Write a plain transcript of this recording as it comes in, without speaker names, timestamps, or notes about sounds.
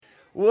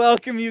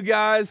Welcome, you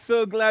guys.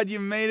 So glad you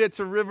made it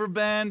to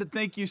Riverbend.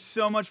 Thank you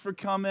so much for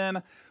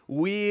coming.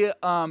 We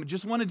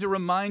just wanted to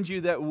remind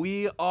you that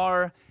we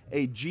are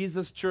a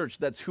Jesus church.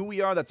 That's who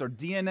we are. That's our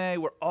DNA.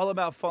 We're all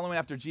about following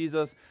after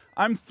Jesus.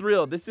 I'm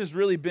thrilled. This has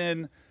really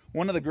been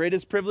one of the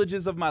greatest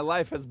privileges of my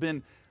life, has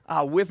been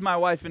with my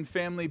wife and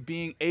family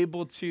being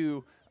able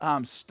to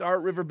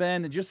start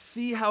Riverbend and just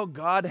see how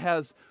God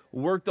has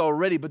worked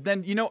already. But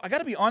then, I got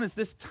to be honest,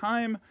 this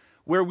time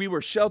where we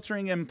were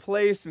sheltering in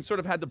place and sort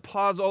of had to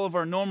pause all of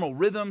our normal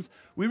rhythms,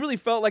 we really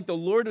felt like the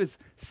Lord was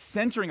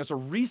centering us or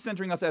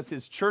recentering us as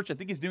His church. I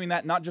think He's doing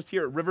that not just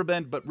here at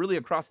Riverbend, but really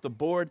across the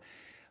board.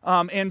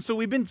 And so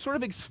we've been sort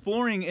of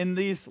exploring in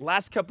these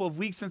last couple of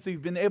weeks since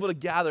we've been able to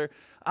gather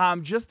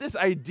just this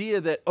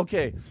idea that,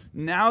 okay,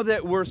 now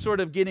that we're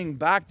sort of getting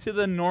back to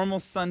the normal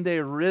Sunday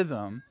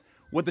rhythm,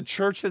 what the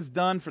church has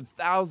done for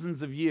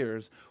thousands of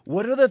years,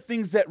 what are the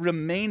things that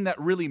remain that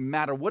really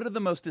matter? What are the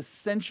most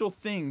essential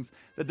things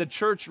that the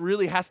church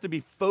really has to be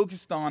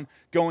focused on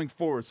going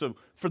forward? So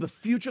for the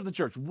future of the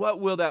church,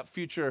 what will that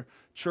future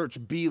church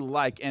be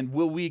like, and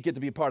will we get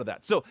to be a part of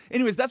that? So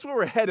anyways, that's where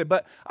we're headed,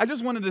 but I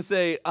just wanted to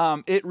say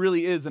it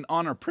really is an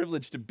honor,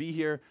 privilege to be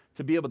here,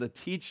 to be able to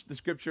teach the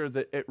scriptures.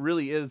 It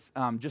really is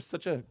just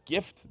such a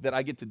gift that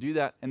I get to do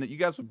that, and that you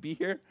guys would be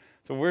here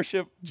to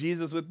worship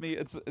Jesus with me.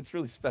 It's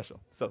really special.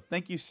 So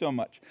thank you so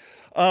much.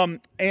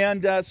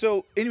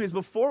 So anyways,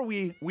 before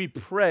we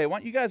pray, why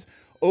don't you guys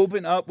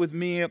open up with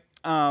me?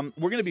 We're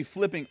going to be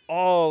flipping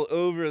all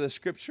over the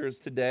scriptures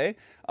today,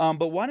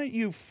 but why don't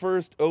you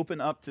first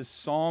open up to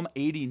Psalm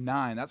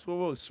 89? That's where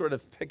we'll sort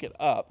of pick it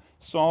up,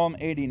 Psalm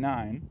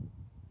 89.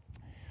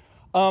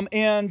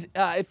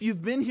 If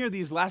you've been here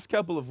these last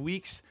couple of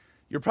weeks,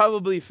 you're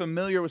probably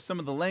familiar with some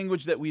of the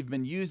language that we've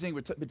been using.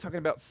 We've been talking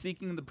about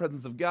seeking the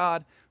presence of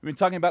God. We've been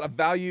talking about a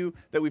value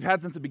that we've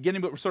had since the beginning,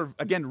 but we're sort of,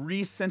 again,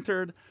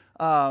 recentered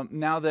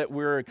now that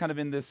we're kind of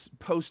in this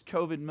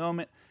post-COVID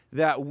moment,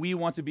 that we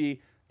want to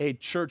be a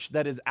church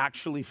that is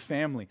actually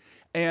family.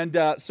 And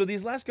so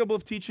these last couple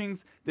of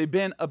teachings, they've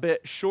been a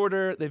bit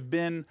shorter. They've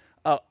been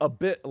a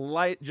bit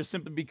light, just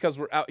simply because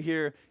we're out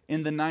here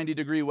in the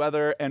 90-degree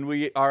weather and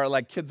we are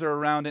like kids are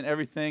around and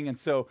everything. And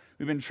so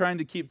we've been trying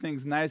to keep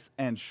things nice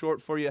and short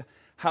for you.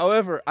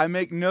 However, I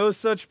make no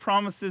such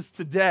promises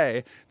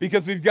today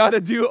because we've got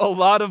to do a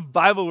lot of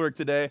Bible work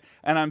today.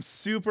 And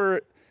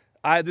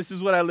this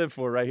is what I live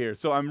for right here.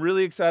 So I'm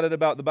really excited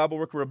about the Bible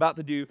work we're about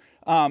to do.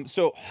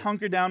 So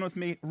hunker down with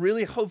me.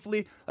 Really,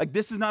 hopefully, like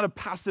this is not a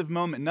passive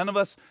moment. None of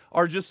us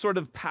are just sort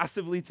of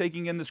passively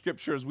taking in the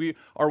scriptures. We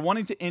are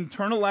wanting to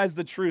internalize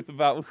the truth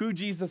about who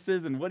Jesus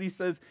is and what He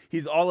says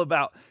He's all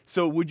about.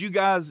 So would you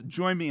guys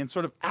join me in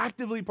sort of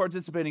actively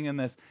participating in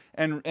this,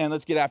 and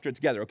let's get after it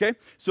together, okay?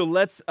 So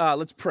let's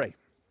pray.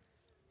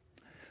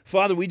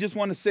 Father, we just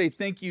want to say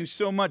thank you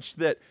so much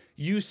that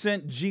you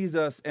sent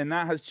Jesus, and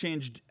that has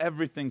changed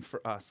everything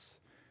for us.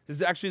 This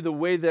is actually the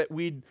way that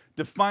we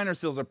define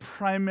ourselves, our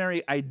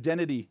primary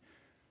identity.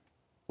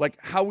 Like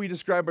how we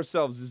describe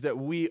ourselves is that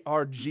we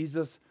are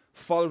Jesus,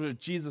 followers of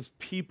Jesus,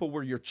 people,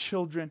 we're your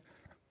children.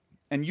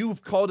 And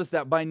you've called us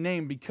that by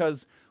name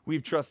because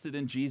we've trusted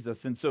in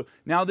Jesus. And so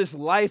now this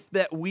life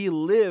that we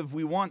live,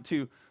 we want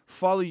to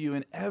follow you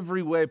in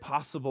every way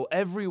possible,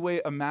 every way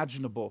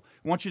imaginable.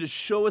 We want you to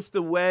show us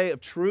the way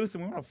of truth,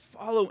 and we want to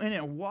follow in it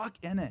and walk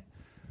in it.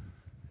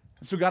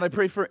 So God, I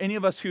pray for any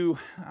of us who,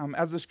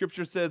 as the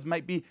scripture says,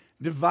 might be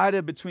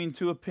divided between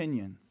two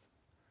opinions,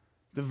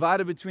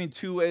 divided between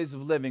two ways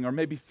of living, or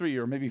maybe three,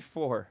 or maybe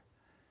four,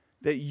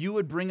 that you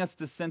would bring us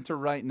to center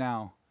right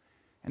now,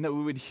 and that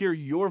we would hear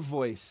your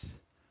voice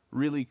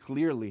really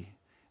clearly,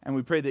 and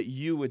we pray that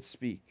you would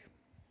speak.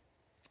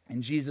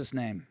 In Jesus'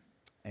 name,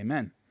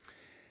 amen.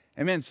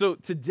 Amen. So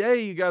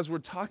today, you guys, we're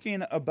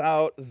talking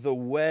about the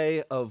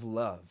way of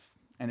love.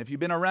 And if you've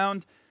been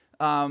around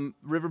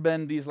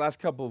Riverbend these last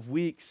couple of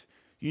weeks,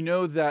 you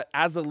know that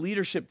as a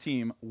leadership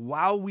team,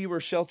 while we were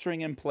sheltering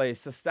in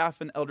place, the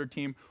staff and elder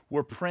team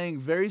were praying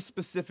very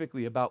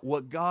specifically about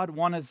what God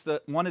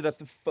wanted us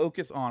to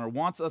focus on, or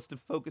wants us to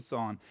focus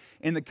on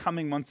in the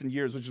coming months and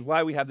years, which is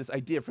why we have this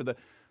idea for the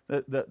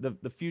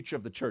future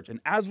of the church. And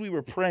as we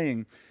were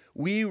praying,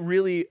 we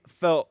really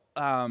felt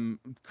kind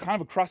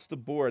of across the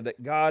board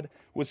that God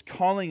was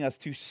calling us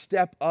to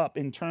step up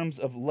in terms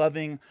of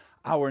loving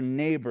our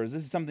neighbors.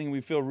 This is something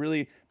we feel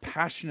really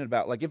passionate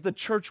about. Like if the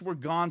church were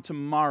gone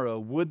tomorrow,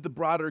 would the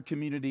broader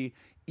community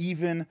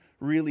even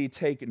really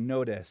take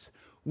notice?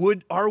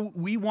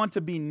 We want to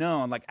be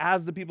known, like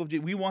as the people of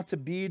Jesus, we want to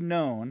be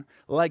known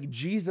like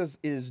Jesus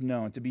is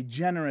known, to be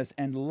generous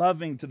and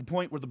loving to the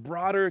point where the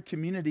broader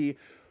community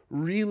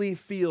really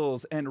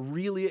feels and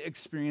really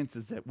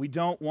experiences it. We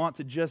don't want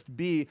to just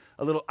be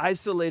a little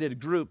isolated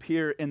group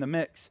here in the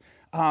mix,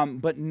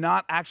 but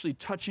not actually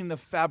touching the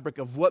fabric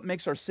of what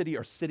makes our city,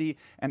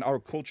 and our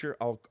culture,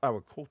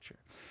 our culture.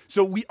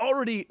 So we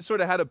already sort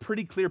of had a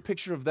pretty clear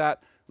picture of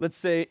that, let's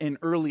say in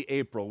early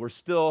April. We're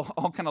still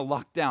all kind of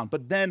locked down.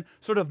 But then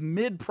sort of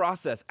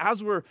mid-process,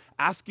 as we're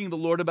asking the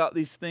Lord about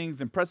these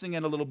things and pressing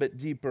in a little bit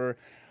deeper,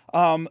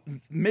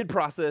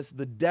 mid-process,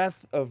 the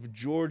death of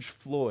George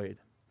Floyd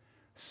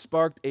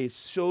sparked a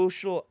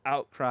social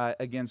outcry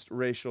against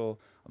racial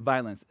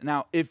violence.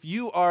 Now, if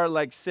you are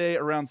like, say,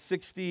 around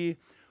 60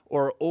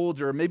 or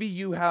older, maybe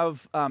you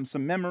have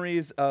some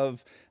memories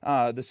of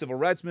the civil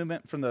rights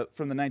movement from the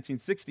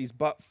 1960s,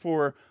 but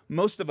for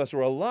most of us,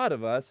 or a lot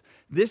of us,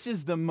 this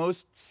is the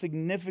most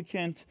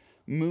significant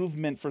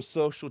movement for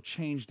social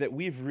change that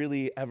we've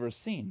really ever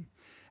seen.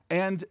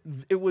 And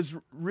it was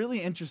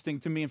really interesting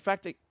to me. In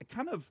fact, it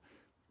kind of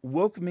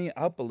woke me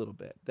up a little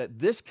bit, that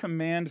this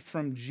command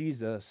from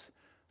Jesus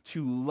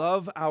to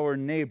love our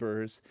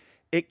neighbors,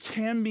 it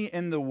can be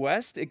in the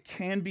West, it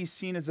can be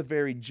seen as a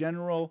very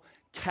general,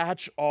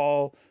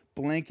 catch-all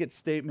blanket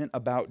statement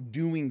about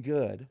doing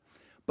good.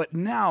 But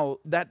now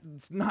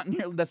that's not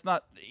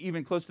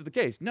even close to the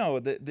case. No,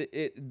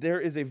 there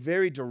is a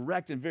very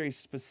direct and very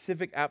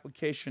specific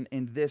application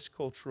in this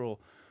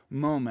cultural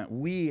moment.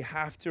 We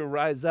have to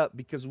rise up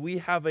because we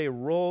have a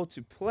role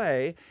to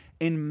play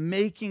in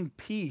making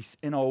peace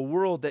in a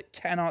world that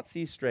cannot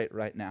see straight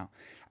right now.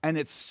 And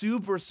it's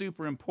super,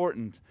 super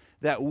important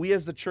that we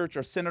as the church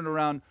are centered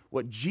around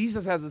what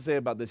Jesus has to say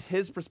about this,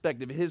 his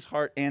perspective, his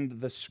heart, and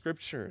the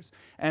scriptures.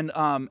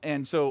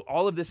 And so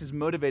all of this is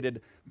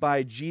motivated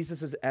by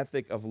Jesus'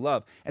 ethic of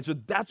love. And so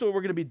that's what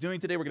we're going to be doing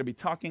today. We're going to be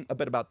talking a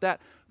bit about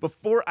that.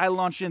 Before I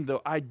launch in,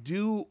 though, I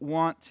do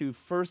want to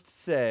first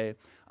say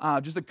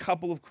just a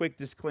couple of quick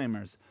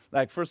disclaimers.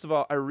 Like, first of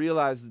all, I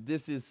realize that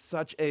this is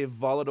such a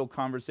volatile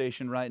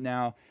conversation right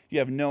now. You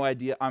have no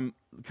idea. I'm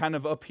kind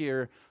of up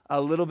here a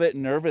little bit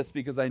nervous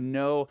because I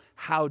know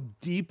how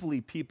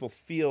deeply people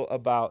feel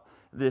about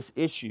this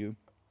issue.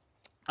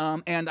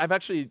 And I've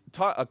actually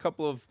taught a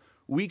couple of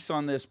weeks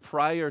on this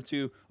prior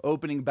to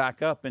opening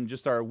back up and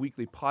just our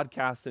weekly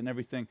podcast and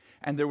everything.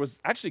 And there was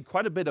actually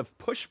quite a bit of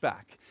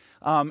pushback.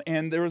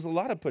 And there was a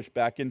lot of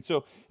pushback. And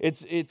so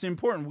it's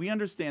important. We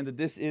understand that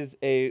this is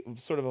a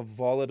sort of a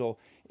volatile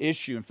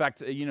issue. In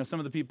fact, some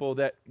of the people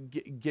that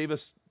gave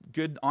us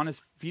good,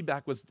 honest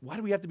feedback was, why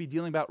do we have to be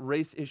dealing about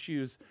race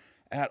issues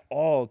at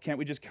all? Can't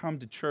we just come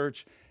to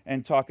church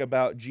and talk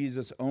about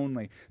Jesus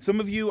only? Some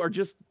of you are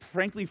just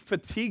frankly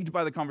fatigued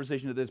by the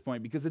conversation at this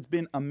point because it's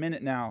been a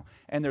minute now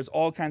and there's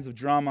all kinds of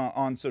drama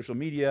on social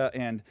media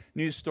and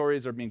news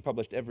stories are being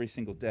published every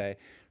single day.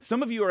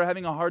 Some of you are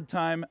having a hard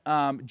time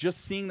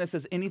just seeing this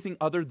as anything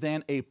other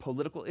than a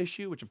political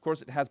issue, which of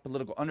course it has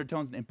political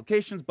undertones and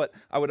implications, but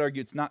I would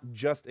argue it's not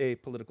just a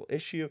political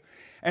issue.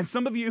 And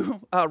some of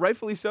you,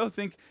 rightfully so,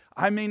 think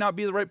I may not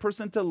be the right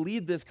person to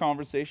lead this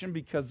conversation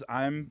because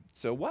I'm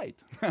so white.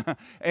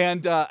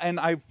 And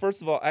I,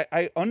 first of all,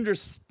 I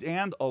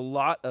understand a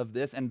lot of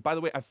this. And by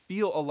the way, I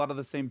feel a lot of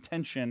the same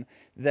tension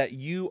that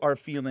you are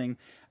feeling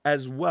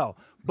as well.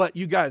 But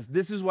you guys,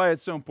 this is why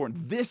it's so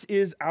important. This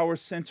is our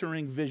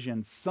centering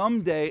vision.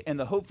 Someday, in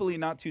the hopefully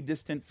not too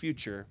distant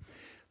future,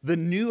 the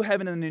new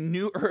heaven and the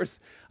new earth,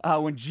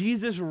 when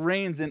Jesus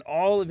reigns in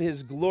all of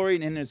his glory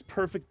and in his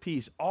perfect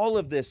peace, all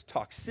of this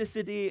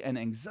toxicity and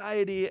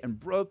anxiety and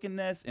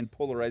brokenness and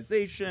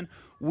polarization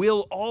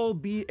will all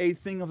be a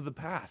thing of the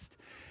past.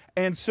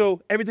 And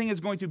so everything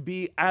is going to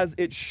be as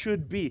it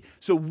should be.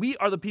 So we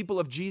are the people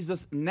of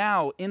Jesus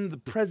now in the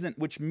present,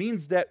 which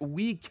means that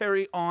we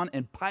carry on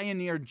and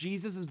pioneer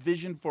Jesus'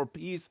 vision for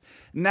peace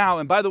now.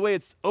 And by the way,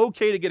 it's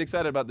okay to get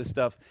excited about this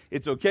stuff.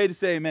 It's okay to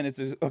say amen. It's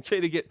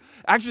okay to get...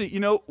 Actually,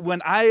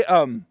 when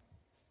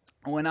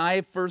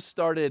I first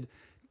started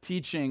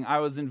teaching,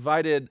 I was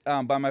invited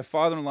by my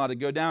father-in-law to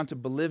go down to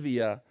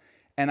Bolivia.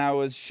 And I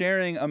was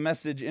sharing a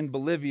message in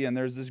Bolivia, and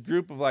there's this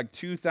group of like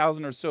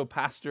 2,000 or so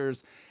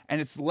pastors, and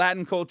it's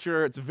Latin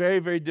culture. It's very,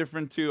 very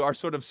different to our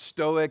sort of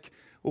stoic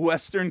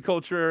Western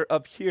culture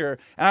up here.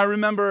 And I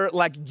remember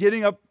like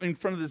getting up in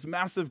front of this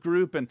massive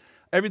group, and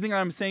everything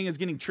I'm saying is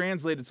getting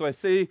translated. So I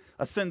say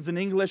a sentence in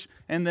English,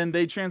 and then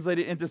they translate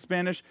it into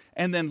Spanish,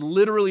 and then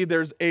literally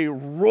there's a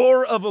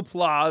roar of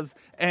applause,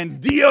 and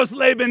Dios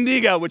le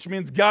bendiga, which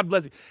means God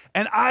bless you.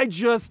 And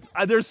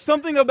there's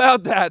something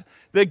about that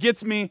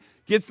gets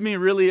me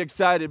really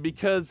excited,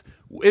 because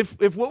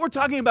if what we're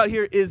talking about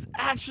here is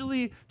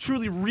actually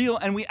truly real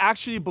and we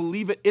actually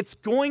believe it, it's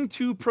going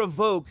to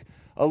provoke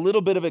a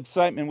little bit of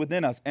excitement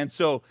within us. And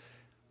so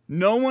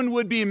no one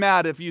would be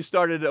mad if you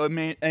started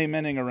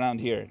amening around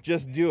here.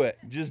 Just do it.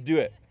 Just do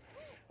it.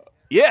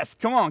 Yes,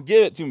 come on,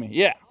 give it to me.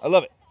 Yeah, I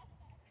love it.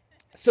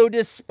 So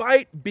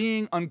despite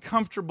being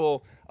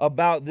uncomfortable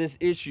about this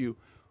issue,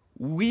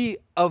 we,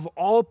 of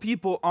all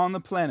people on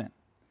the planet,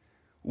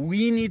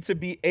 we need to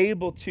be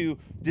able to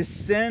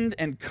descend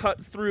and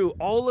cut through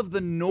all of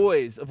the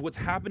noise of what's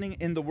happening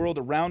in the world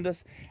around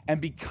us and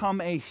become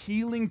a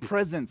healing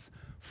presence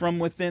from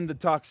within the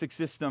toxic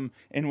system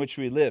in which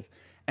we live.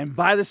 And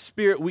by the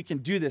Spirit, we can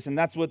do this, and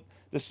that's what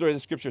the story of the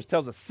Scriptures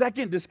tells us.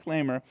 Second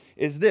disclaimer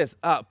is this.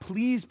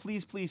 Please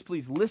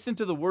listen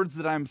to the words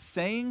that I'm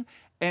saying,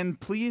 and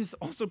please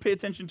also pay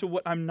attention to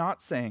what I'm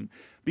not saying.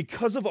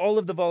 Because of all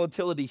of the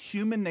volatility,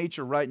 human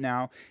nature right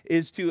now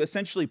is to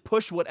essentially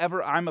push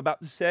whatever I'm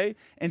about to say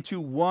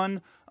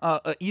into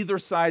either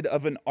side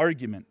of an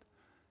argument.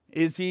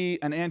 Is he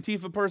an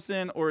Antifa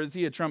person or is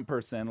he a Trump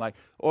person? Like,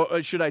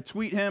 or should I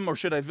tweet him or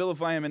should I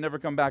vilify him and never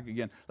come back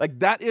again? Like,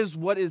 that is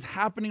what is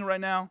happening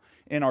right now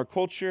in our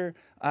culture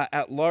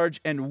at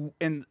large. And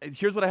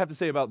here's what I have to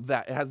say about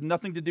that. It has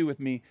nothing to do with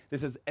me.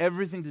 This has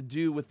everything to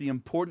do with the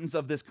importance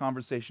of this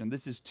conversation.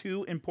 This is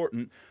too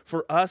important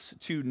for us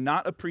to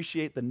not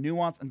appreciate the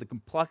nuance and the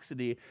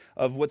complexity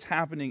of what's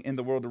happening in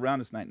the world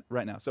around us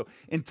right now. So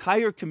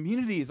entire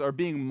communities are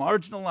being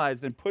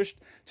marginalized and pushed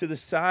to the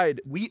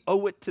side. We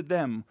owe it to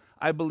them,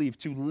 I believe,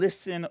 to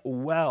listen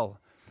well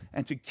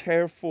and to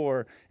care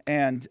for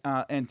and to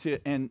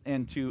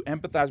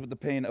empathize with the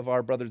pain of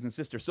our brothers and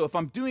sisters. So if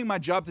I'm doing my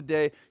job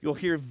today, you'll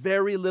hear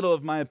very little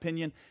of my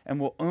opinion,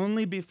 and we'll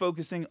only be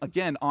focusing,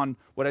 again, on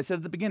what I said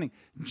at the beginning,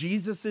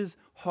 Jesus's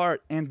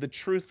heart and the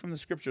truth from the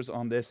scriptures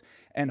on this,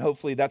 and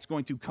hopefully that's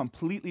going to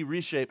completely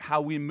reshape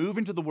how we move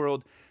into the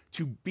world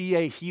to be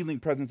a healing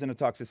presence in a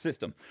toxic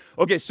system.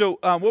 Okay, so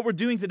what we're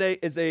doing today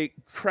is a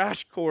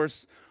crash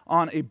course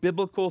on a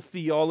biblical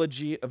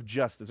theology of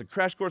justice. A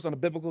crash course on a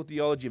biblical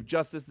theology of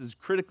justice is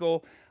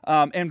critical,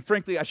 and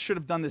frankly, I should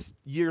have done this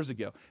years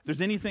ago. If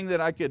there's anything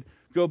that I could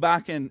go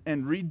back and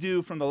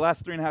redo from the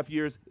last 3.5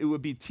 years, it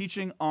would be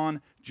teaching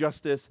on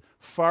justice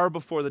far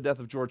before the death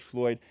of George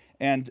Floyd.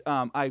 And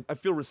I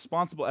feel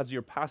responsible as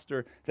your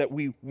pastor that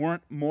we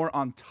weren't more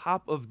on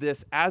top of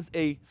this as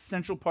a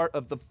central part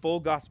of the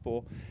full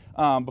gospel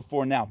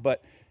before now.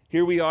 But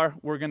here we are.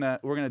 We're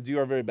gonna do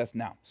our very best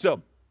now.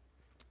 So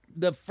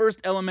the first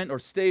element or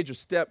stage or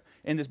step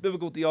in this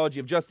biblical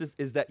theology of justice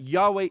is that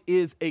Yahweh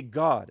is a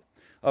God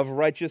of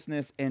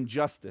righteousness and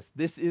justice.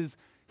 This is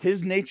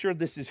his nature.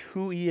 This is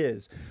who he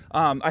is.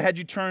 I had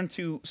you turn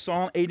to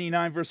Psalm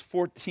 89, verse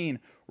 14.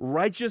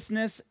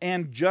 Righteousness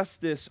and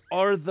justice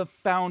are the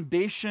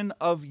foundation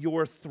of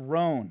your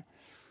throne.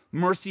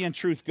 Mercy and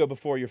truth go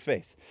before your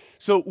face.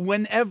 So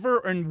whenever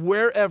and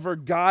wherever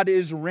God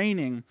is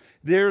reigning,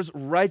 there's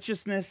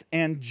righteousness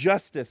and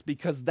justice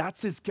because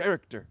that's his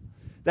character.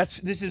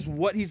 This is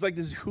what he's like.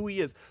 This is who he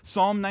is.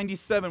 Psalm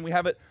 97, we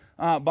have it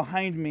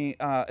behind me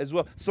as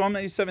well. Psalm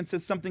 97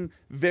 says something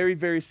very,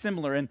 very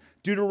similar. In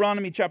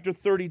Deuteronomy chapter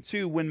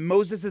 32, when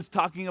Moses is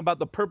talking about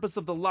the purpose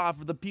of the law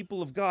for the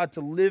people of God to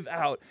live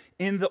out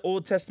in the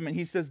Old Testament,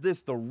 he says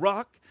this, the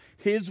rock,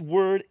 his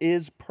word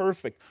is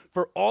perfect,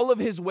 for all of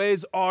his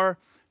ways are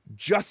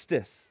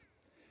justice.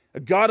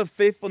 A God of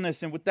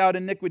faithfulness and without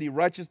iniquity,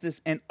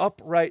 righteousness and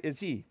upright is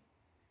he.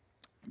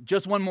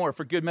 Just one more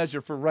for good measure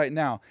for right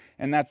now,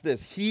 and that's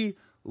this. He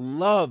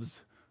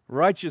loves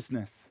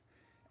righteousness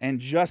and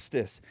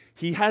justice.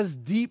 He has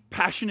deep,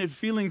 passionate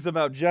feelings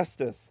about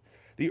justice.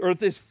 The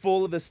earth is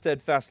full of the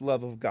steadfast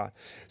love of God.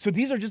 So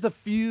these are just a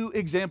few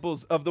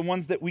examples of the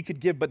ones that we could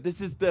give, but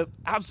this is the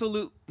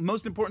absolute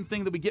most important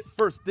thing that we get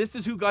first. This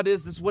is who God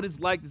is. This is what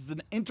he's like. This is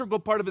an integral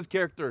part of his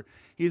character.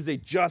 He is a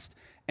just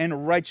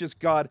and righteous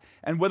God.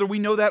 And whether we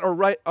know that or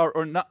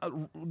not,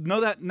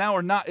 know that now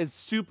or not is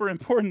super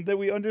important that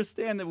we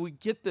understand that we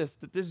get this,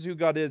 that this is who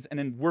God is, and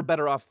then we're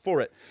better off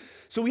for it.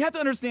 So we have to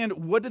understand,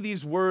 what do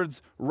these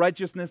words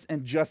righteousness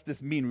and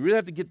justice mean? We really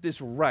have to get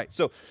this right.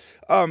 So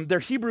they're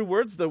Hebrew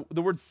words, the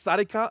words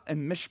tzedakah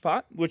and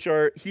mishpat, which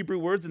are Hebrew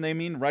words, and they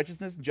mean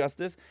righteousness and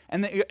justice.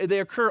 And they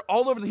occur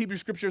all over the Hebrew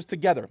scriptures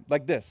together,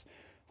 like this.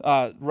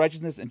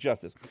 Righteousness and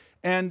justice.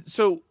 And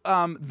so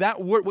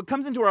that word, what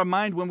comes into our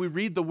mind when we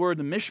read the word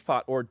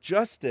mishpat or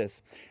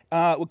justice,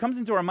 what comes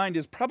into our mind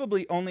is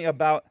probably only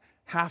about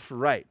half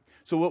right.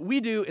 So what we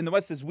do in the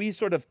West is we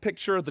sort of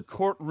picture the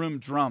courtroom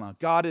drama.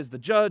 God is the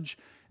judge,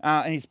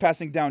 and he's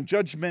passing down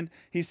judgment.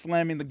 He's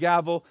slamming the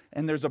gavel,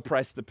 and there's a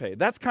price to pay.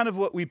 That's kind of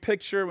what we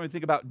picture when we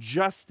think about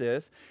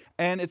justice.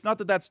 And it's not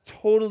that that's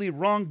totally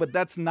wrong, but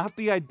that's not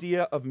the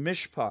idea of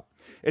mishpat.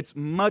 It's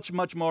much,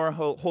 much more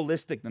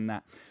holistic than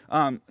that.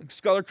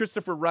 Scholar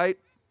Christopher Wright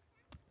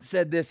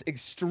said this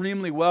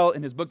extremely well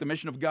in his book, The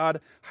Mission of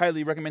God.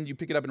 Highly recommend you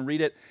pick it up and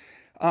read it.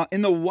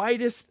 In the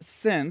widest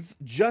sense,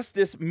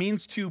 justice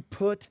means to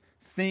put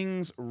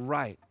things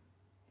right,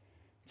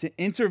 to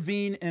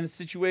intervene in a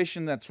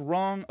situation that's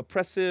wrong,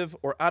 oppressive,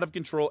 or out of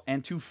control,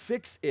 and to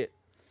fix it.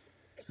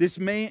 This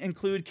may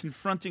include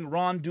confronting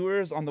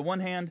wrongdoers on the one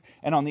hand,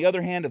 and on the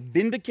other hand,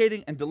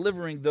 vindicating and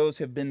delivering those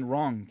who have been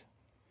wronged.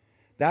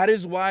 That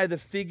is why the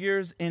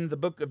figures in the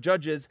book of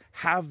Judges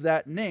have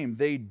that name.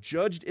 They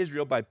judged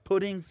Israel by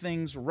putting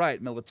things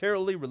right,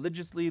 militarily,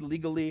 religiously,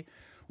 legally,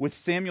 with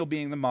Samuel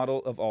being the model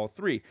of all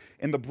three.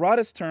 In the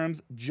broadest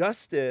terms,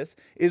 justice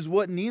is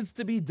what needs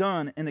to be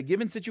done in a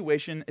given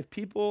situation if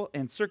people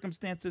and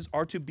circumstances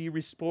are to be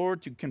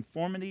restored to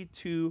conformity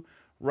to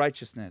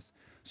righteousness.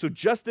 So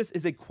justice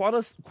is a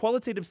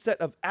qualitative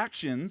set of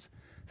actions,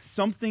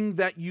 something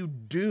that you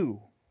do.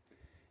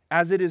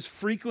 As it is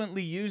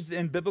frequently used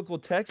in biblical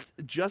texts,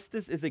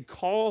 justice is a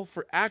call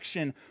for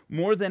action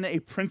more than a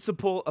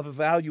principle of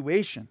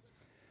evaluation.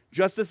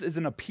 Justice is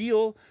an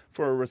appeal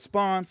for a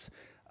response.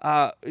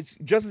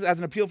 Justice as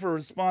an appeal for a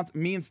response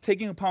means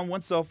taking upon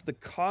oneself the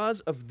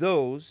cause of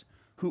those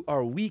who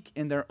are weak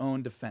in their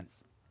own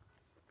defense.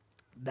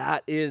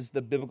 That is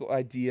the biblical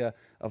idea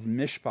of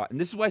mishpat. And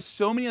this is why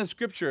so many of the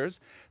scriptures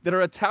that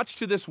are attached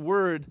to this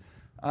word,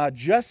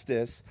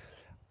 justice,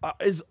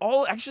 is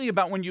all actually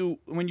about when you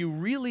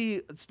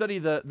really study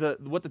the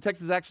what the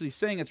text is actually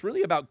saying. It's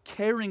really about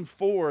caring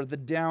for the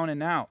down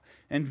and out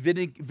and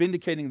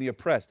vindicating the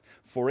oppressed.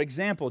 For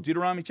example,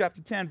 Deuteronomy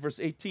chapter 10, verse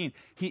 18,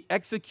 he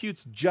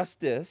executes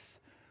justice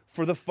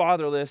for the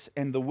fatherless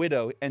and the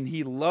widow, and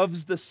he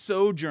loves the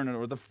sojourner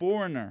or the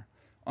foreigner,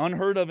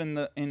 unheard of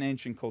in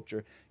ancient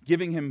culture,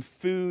 giving him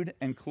food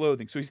and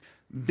clothing. So he's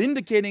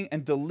vindicating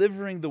and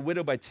delivering the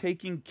widow by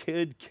taking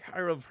good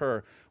care of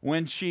her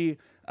when she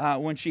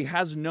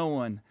has no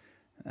one.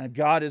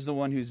 God is the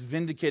one who's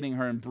vindicating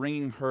her and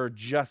bringing her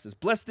justice.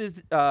 Blessed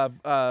is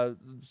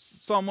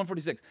Psalm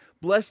 146.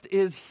 Blessed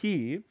is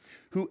he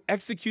who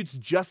executes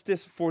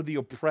justice for the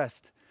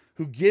oppressed,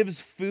 who gives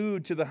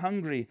food to the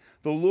hungry.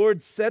 The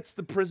Lord sets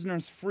the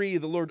prisoners free.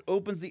 The Lord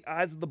opens the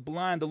eyes of the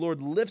blind. The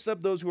Lord lifts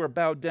up those who are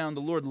bowed down.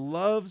 The Lord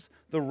loves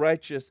the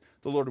righteous.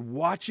 The Lord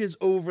watches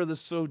over the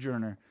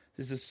sojourner.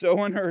 This is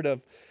so unheard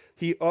of.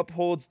 He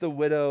upholds the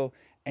widow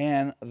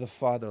and the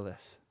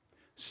fatherless.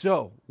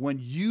 So, when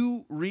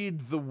you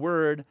read the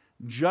word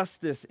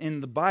justice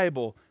in the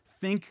Bible,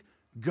 think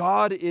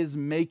God is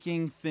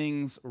making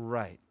things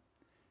right.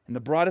 In the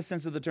broadest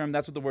sense of the term,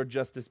 that's what the word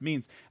justice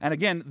means. And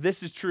again,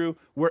 this is true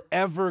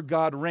wherever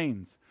God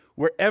reigns.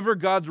 Wherever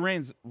God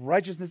reigns,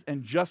 righteousness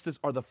and justice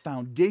are the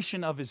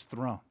foundation of his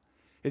throne.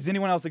 Is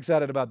anyone else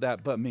excited about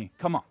that but me?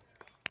 Come on.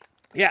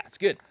 Yeah, it's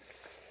good.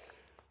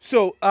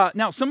 So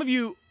now some of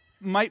you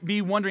might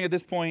be wondering at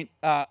this point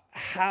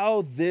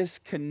how this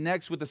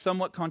connects with the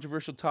somewhat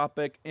controversial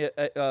topic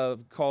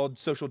called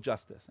social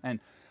justice. And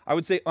I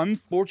would say,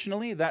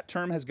 unfortunately, that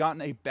term has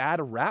gotten a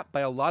bad rap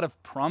by a lot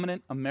of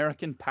prominent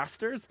American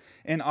pastors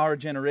in our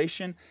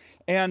generation.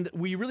 And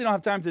we really don't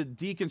have time to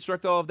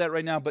deconstruct all of that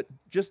right now, but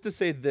just to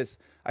say this,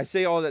 I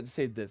say all that to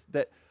say this,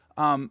 that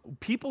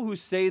people who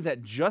say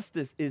that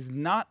justice is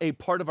not a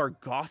part of our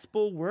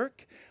gospel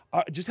work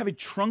just have a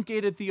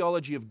truncated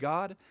theology of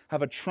God,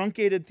 have a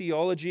truncated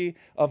theology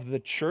of the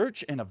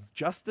church and of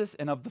justice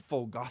and of the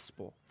full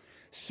gospel.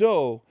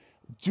 So,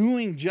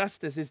 doing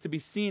justice is to be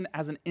seen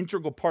as an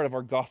integral part of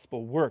our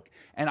gospel work.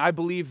 And I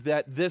believe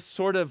that this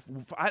sort of,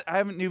 I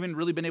haven't even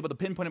really been able to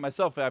pinpoint it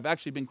myself. I've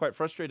actually been quite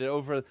frustrated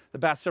over the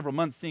past several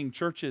months seeing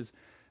churches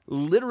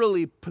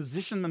literally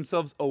position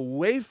themselves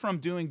away from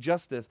doing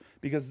justice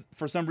because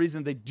for some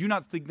reason they do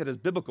not think that is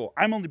biblical.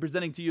 I'm only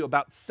presenting to you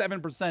about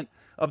 7%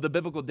 of the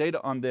biblical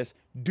data on this.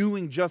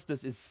 Doing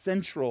justice is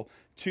central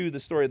to the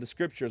story of the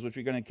scriptures, which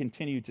we're going to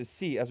continue to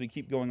see as we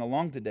keep going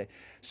along today.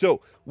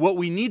 So what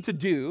we need to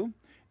do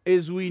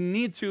is we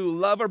need to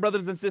love our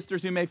brothers and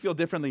sisters who may feel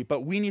differently, but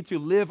we need to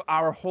live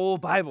our whole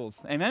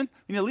Bibles. Amen?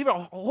 We need to live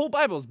our whole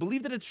Bibles,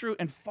 believe that it's true,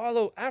 and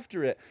follow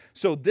after it.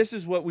 So this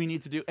is what we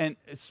need to do, and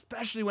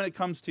especially when it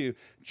comes to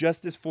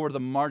justice for the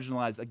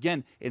marginalized.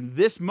 Again, in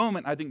this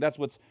moment, I think that's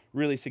what's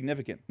really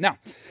significant. Now,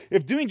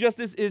 if doing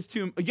justice is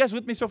to, you guys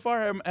with me so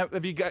far?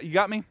 Have you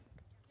got me?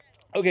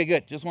 Okay,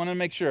 good. Just wanted to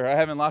make sure I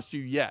haven't lost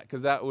you yet,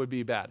 because that would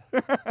be bad.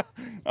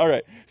 All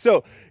right.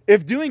 So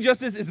if doing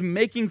justice is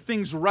making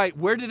things right,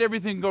 where did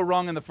everything go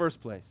wrong in the first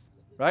place?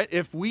 Right?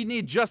 If we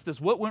need justice,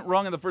 what went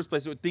wrong in the first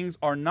place? Things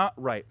are not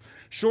right.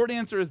 Short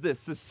answer is this.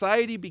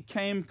 Society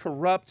became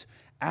corrupt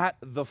at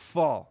the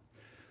fall.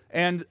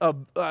 And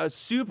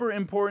super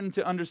important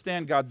to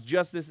understand God's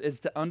justice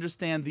is to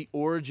understand the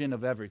origin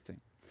of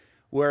everything.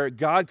 Where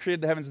God created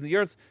the heavens and the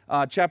earth.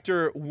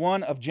 Chapter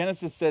 1 of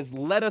Genesis says,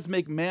 let us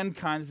make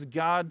mankind. This is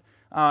God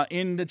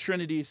in the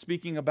Trinity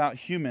speaking about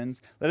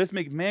humans. Let us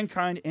make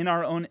mankind in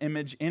our own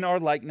image, in our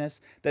likeness,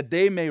 that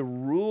they may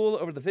rule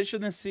over the fish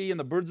in the sea and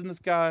the birds in the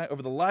sky,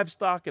 over the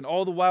livestock and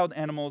all the wild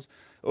animals,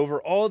 over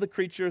all the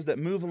creatures that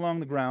move along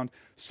the ground.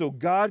 So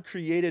God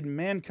created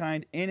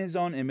mankind in his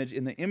own image.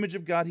 In the image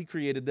of God, he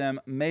created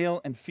them.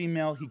 Male and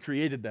female, he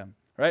created them.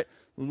 Right?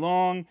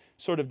 Long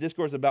sort of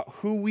discourse about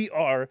who we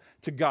are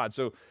to God.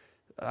 So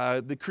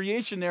the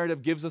creation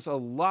narrative gives us a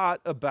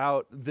lot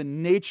about the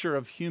nature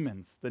of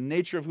humans, the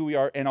nature of who we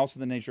are, and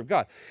also the nature of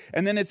God.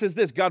 And then it says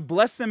this, God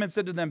blessed them and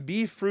said to them,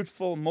 be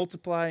fruitful,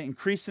 multiply,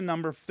 increase in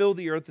number, fill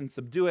the earth and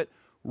subdue it,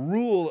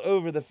 rule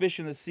over the fish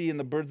in the sea and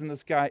the birds in the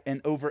sky,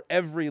 and over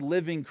every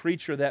living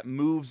creature that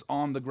moves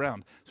on the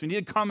ground. So we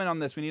need to comment on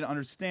this. We need to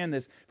understand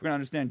this if we're going to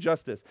understand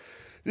justice.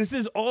 This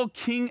is all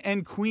king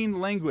and queen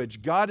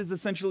language. God is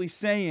essentially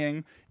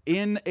saying,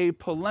 in a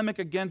polemic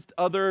against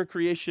other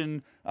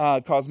creation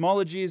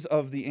cosmologies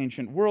of the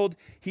ancient world,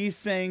 he's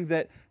saying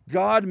that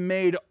God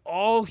made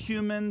all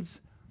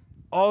humans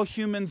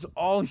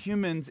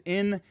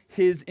in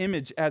his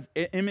image as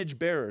image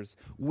bearers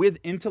with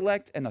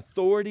intellect and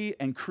authority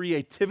and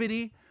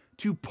creativity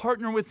to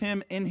partner with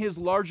him in his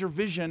larger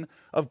vision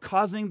of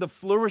causing the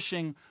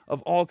flourishing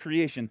of all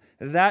creation.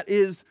 That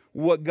is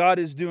what God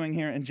is doing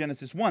here in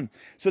Genesis 1.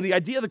 So the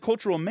idea of the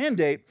cultural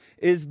mandate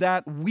is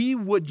that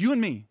you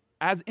and me,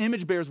 as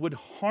image bearers, would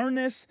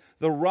harness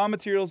the raw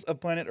materials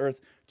of planet Earth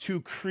to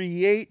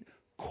create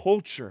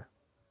culture.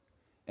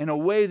 in a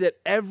way that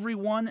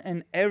everyone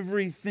and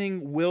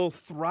everything will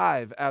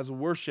thrive as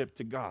worship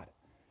to God.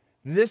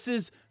 This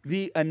is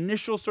the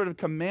initial sort of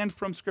command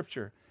from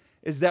Scripture,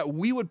 is that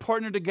we would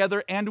partner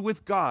together and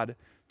with God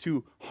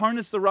to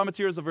harness the raw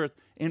materials of earth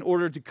in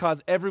order to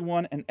cause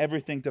everyone and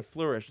everything to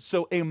flourish.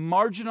 So a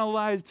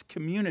marginalized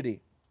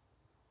community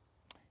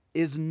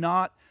is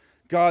not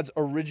God's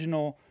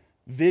original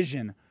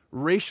vision.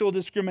 Racial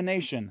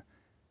discrimination,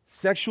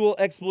 sexual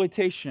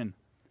exploitation,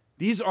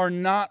 these are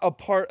not a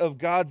part of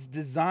God's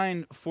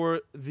design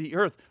for the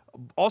earth.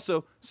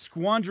 Also,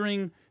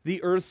 squandering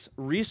the earth's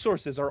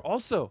resources are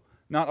also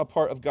not a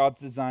part of God's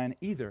design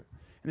either.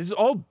 And this is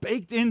all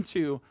baked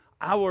into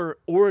our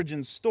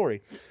origin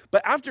story.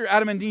 But after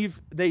Adam and Eve,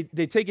 they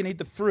take and eat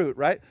the fruit,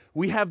 right?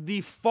 We have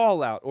the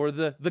fallout or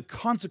the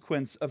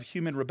consequence of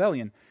human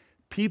rebellion.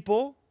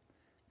 People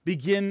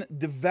begin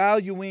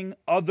devaluing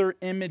other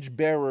image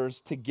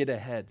bearers to get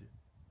ahead.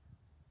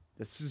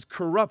 This is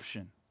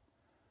corruption.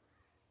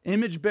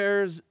 Image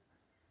bearers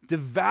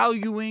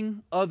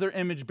devaluing other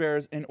image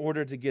bearers in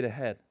order to get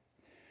ahead.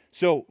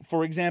 So,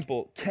 for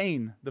example,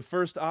 Cain, the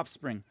first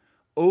offspring,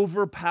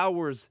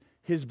 overpowers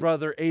his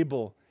brother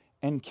Abel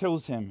and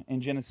kills him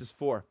in Genesis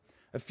 4.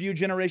 A few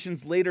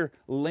generations later,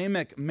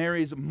 Lamech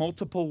marries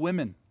multiple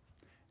women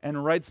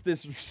and writes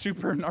this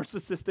super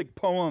narcissistic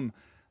poem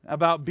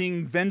about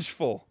being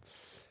vengeful.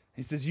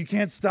 He says, you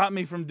can't stop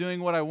me from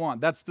doing what I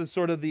want. That's the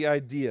sort of the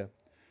idea.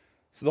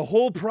 So the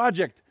whole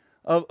project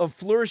of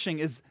flourishing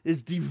is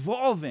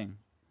devolving.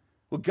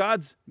 Well,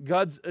 God's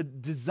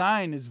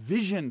design, his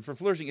vision for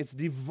flourishing, it's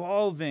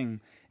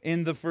devolving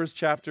in the first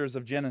chapters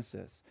of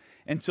Genesis.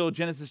 Until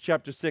Genesis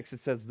chapter 6,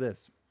 it says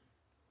this.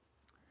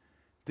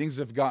 Things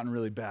have gotten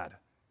really bad.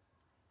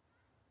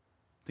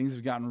 Things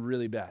have gotten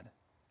really bad.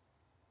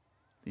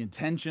 The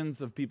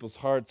intentions of people's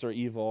hearts are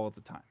evil all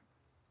the time.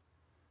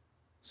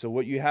 So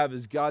what you have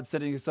is God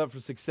setting us up for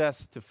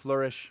success, to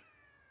flourish,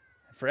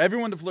 for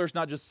everyone to flourish,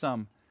 not just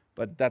some,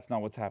 but that's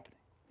not what's happening.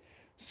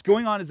 What's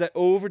going on is that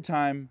over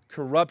time,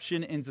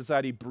 corruption in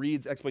society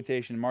breeds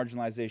exploitation and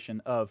marginalization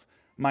of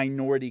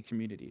minority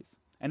communities.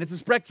 And it's a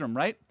spectrum,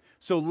 right?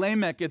 So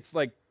Lamech, it's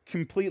like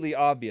completely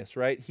obvious,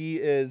 right? He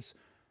is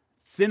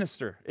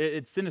sinister.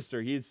 It's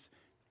sinister. He's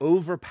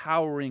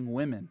overpowering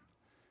women,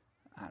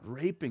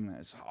 raping them.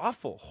 It's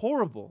awful,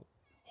 horrible,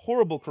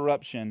 horrible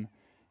corruption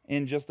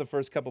in just the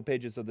first couple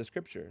pages of the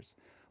scriptures.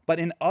 But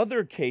in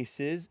other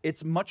cases,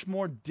 it's much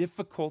more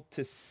difficult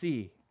to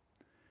see.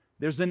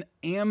 There's an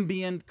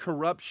ambient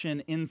corruption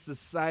in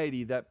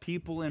society that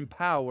people in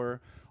power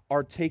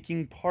are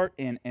taking part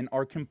in and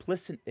are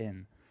complicit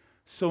in.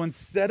 So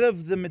instead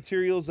of the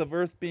materials of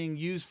earth being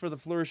used for the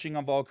flourishing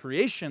of all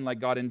creation like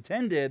God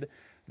intended,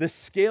 the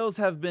scales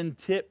have been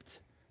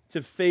tipped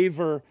to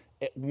favor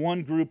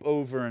one group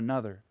over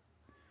another.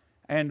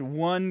 And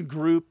one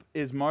group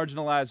is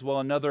marginalized while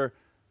another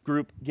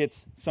group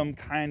gets some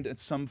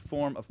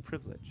form of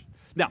privilege.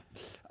 Now,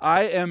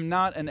 I am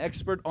not an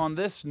expert on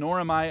this, nor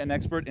am I an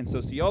expert in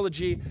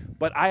sociology,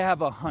 but I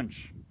have a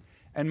hunch.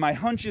 And my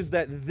hunch is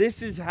that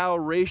this is how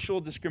racial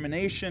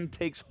discrimination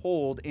takes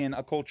hold in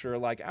a culture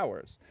like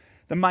ours.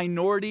 The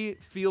minority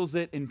feels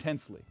it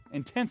intensely.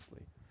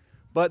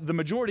 But the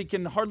majority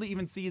can hardly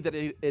even see that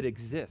it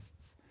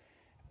exists.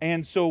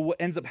 And so what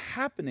ends up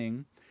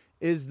happening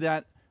is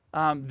that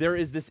there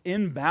is this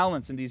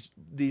imbalance in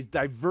these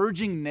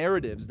diverging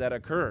narratives that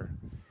occur.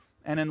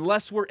 And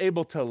unless we're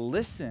able to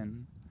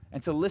listen,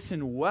 and to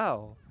listen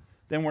well,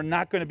 then we're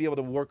not going to be able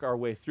to work our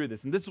way through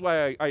this. And this is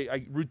why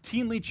I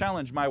routinely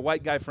challenge my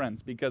white guy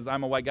friends, because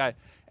I'm a white guy,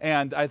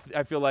 and I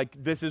feel like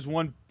this is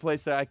one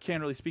place that I can't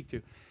really speak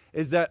to,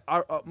 is that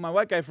my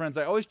white guy friends,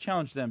 I always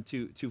challenge them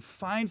to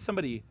find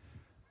somebody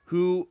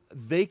who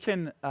they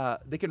can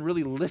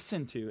really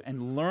listen to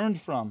and learn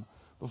from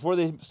before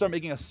they start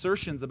making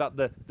assertions about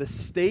the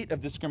state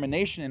of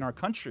discrimination in our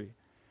country.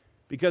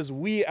 Because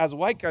we, as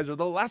white guys, are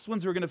the last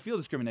ones who are going to feel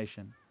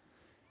discrimination.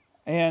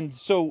 And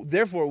so,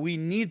 therefore, we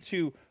need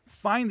to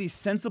find these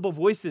sensible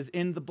voices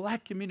in the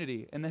black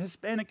community, in the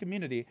Hispanic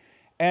community,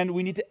 and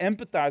we need to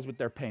empathize with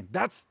their pain.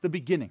 That's the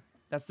beginning.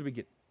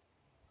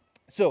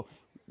 So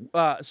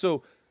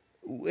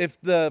if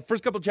the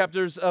first couple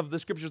chapters of the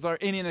scriptures are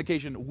any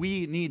indication,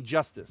 we need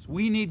justice.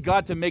 We need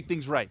God to make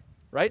things right?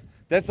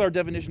 That's our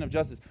definition of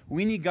justice.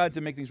 We need God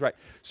to make things right.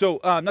 So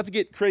not to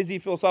get crazy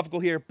philosophical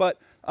here, but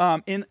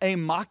in a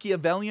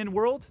Machiavellian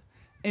world,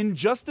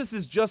 injustice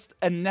is just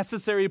a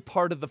necessary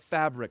part of the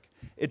fabric.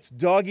 It's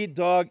dog eat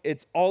dog.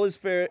 It's all is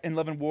fair in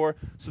love and war.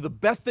 So the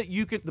best that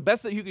you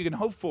can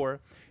hope for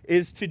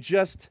is to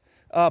just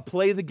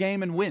play the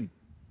game and win.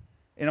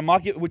 In a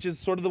which is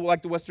sort of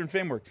like the Western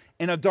framework.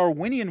 In a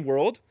Darwinian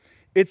world,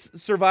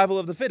 it's survival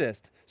of the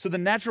fittest. So the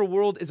natural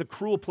world is a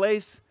cruel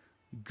place.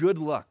 Good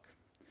luck.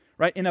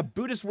 Right? In a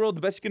Buddhist world,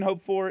 the best you can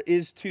hope for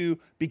is to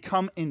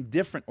become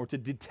indifferent or to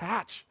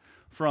detach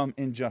from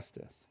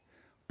injustice.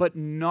 But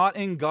not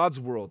in God's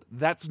world.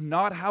 That's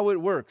not how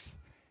it works.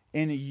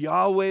 In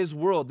Yahweh's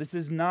world, this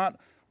is not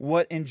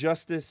what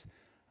injustice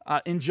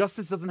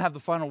doesn't have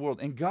the final word.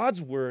 In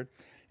God's word,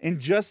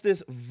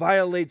 Injustice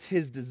violates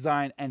his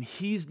design, and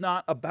he's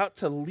not about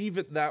to leave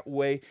it that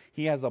way.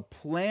 He has a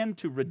plan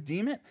to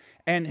redeem it,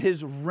 and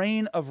his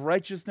reign of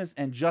righteousness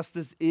and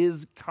justice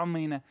is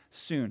coming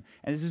soon.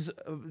 And this is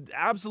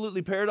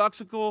absolutely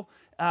paradoxical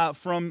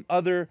from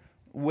other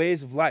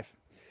ways of life.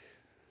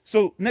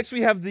 So next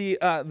we have the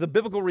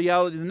biblical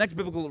reality, the next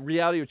biblical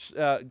reality, which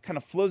kind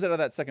of flows out of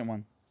that second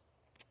one,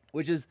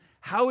 which is,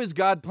 how is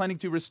God planning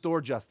to restore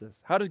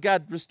justice? How does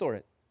God restore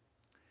it?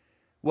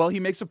 Well,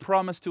 he makes a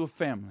promise to a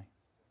family.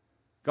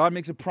 God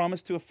makes a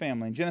promise to a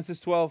family. In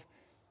Genesis 12,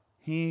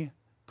 he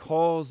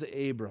calls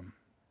Abram,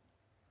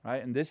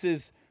 right? And this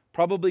is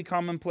probably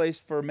commonplace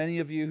for many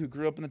of you who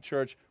grew up in the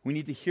church. We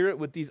need to hear it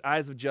with these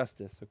eyes of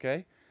justice,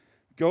 okay?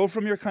 Go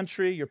from your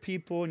country, your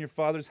people, and your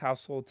father's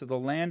household to the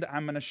land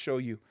I'm going to show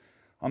you.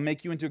 I'll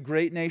make you into a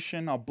great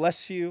nation. I'll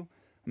bless you,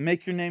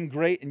 make your name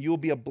great, and you will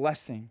be a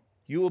blessing.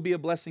 You will be a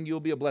blessing. You will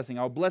be a blessing.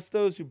 I'll bless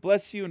those who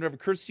bless you, and whoever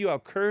curses you, I'll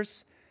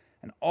curse.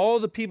 And all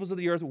the peoples of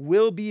the earth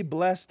will be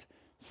blessed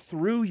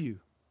through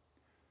you.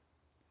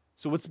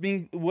 So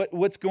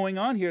what's going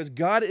on here is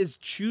God is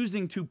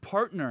choosing to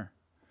partner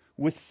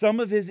with some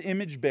of his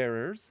image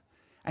bearers,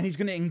 and he's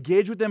going to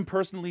engage with them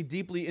personally,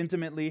 deeply,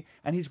 intimately,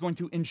 and he's going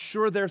to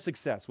ensure their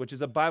success, which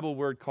is a Bible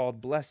word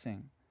called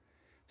blessing,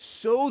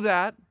 so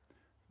that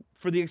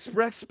for the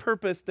express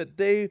purpose that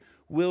they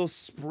will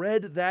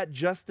spread that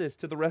justice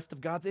to the rest of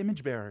God's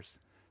image bearers.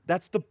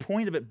 That's the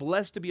point of it.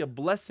 Blessed to be a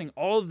blessing.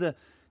 All of the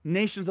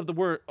nations of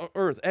the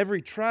earth,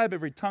 every tribe,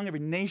 every tongue,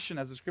 every nation,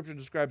 as the scripture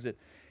describes it.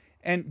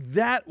 And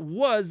that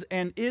was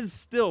and is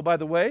still, by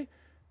the way,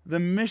 the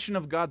mission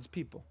of God's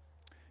people.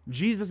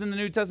 Jesus in the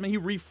New Testament, he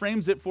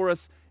reframes it for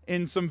us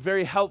in some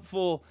very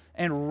helpful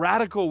and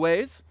radical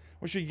ways,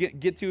 which we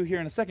get to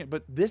here in a second.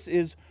 But this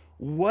is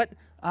what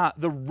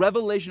the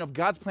revelation of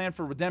God's plan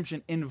for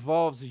redemption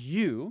involves: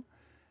 you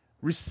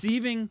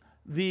receiving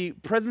the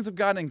presence of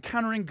God,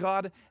 encountering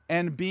God,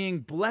 and being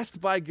blessed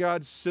by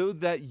God so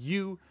that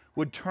you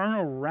would turn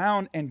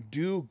around and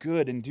do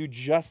good and do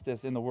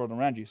justice in the world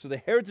around you. So the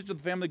heritage of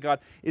the family of God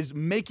is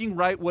making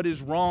right what is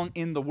wrong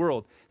in the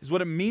world. This is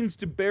what it means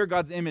to bear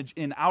God's image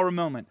in our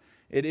moment.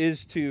 It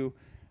is to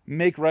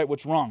make right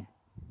what's wrong.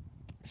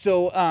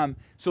 So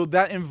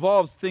that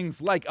involves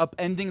things like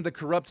upending the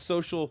corrupt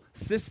social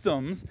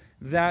systems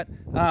that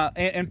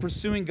and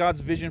pursuing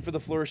God's vision for the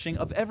flourishing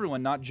of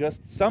everyone, not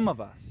just some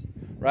of us,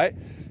 right?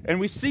 And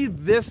we see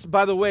this,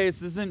 by the way,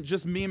 this isn't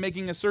just me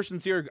making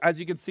assertions here. As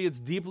you can see, it's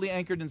deeply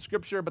anchored in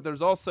Scripture, but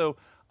there's also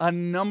a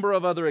number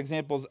of other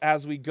examples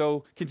as we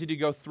continue to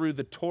go through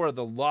the Torah,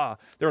 the law.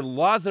 There are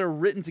laws that are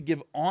written to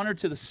give honor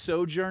to the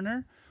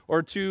sojourner,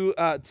 or to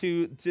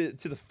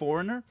the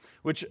foreigner,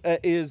 which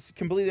is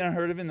completely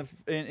unheard of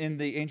in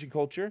the ancient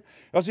culture.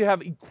 You also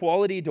have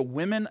equality to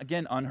women,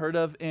 again, unheard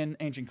of in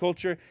ancient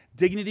culture.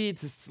 Dignity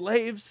to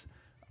slaves,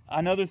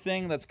 another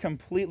thing that's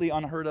completely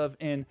unheard of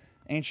in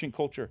ancient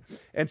culture.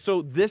 And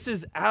so this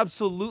is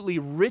absolutely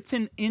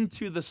written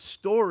into the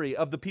story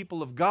of the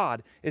people of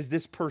God, is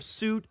this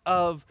pursuit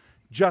of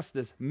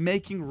justice,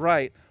 making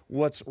right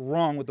what's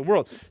wrong with the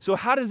world. So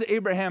how does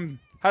Abraham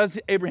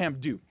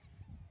do?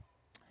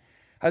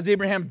 How does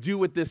Abraham do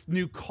with this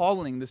new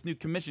calling, this new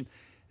commission,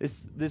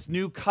 this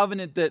new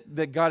covenant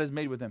that God has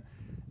made with him?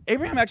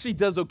 Abraham actually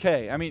does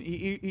okay. I mean,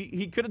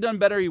 he could have done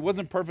better. He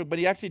wasn't perfect, but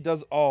he actually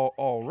does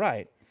all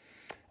right.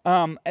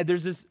 And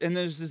there's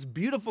this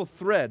beautiful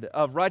thread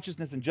of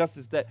righteousness and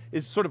justice that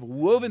is sort of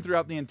woven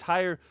throughout the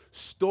entire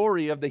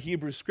story of the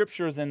Hebrew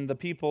Scriptures and the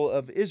people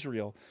of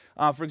Israel.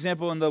 For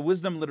example, in the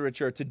wisdom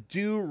literature, to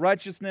do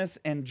righteousness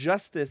and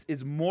justice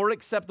is more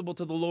acceptable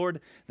to the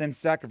Lord than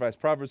sacrifice.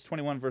 Proverbs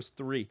 21, verse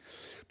 3.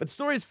 But the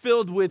story is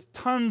filled with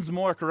tons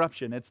more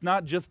corruption. It's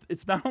not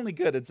only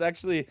good, it's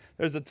actually,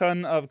 there's a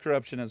ton of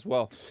corruption as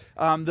well.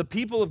 The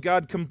people of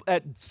God,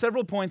 at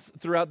several points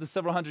throughout the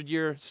several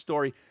hundred-year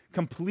story,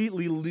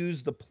 completely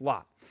lose the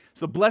plot.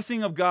 So the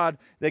blessing of God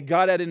that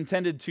God had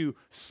intended to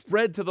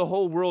spread to the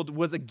whole world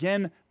was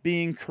again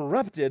being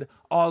corrupted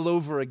all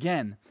over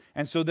again.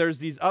 And so there's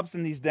these ups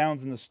and these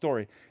downs in the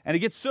story. And it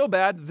gets so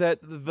bad that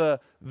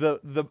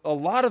a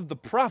lot of the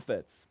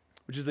prophets,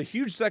 which is a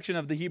huge section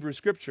of the Hebrew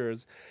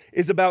Scriptures,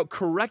 is about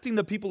correcting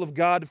the people of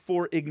God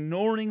for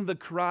ignoring the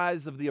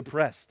cries of the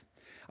oppressed.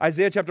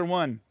 Isaiah chapter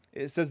 1,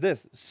 it says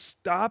this: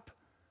 "Stop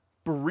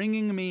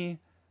bringing me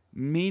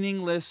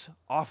meaningless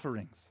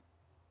offerings.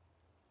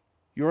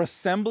 Your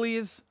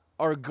assemblies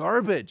are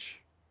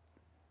garbage.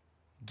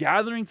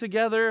 Gathering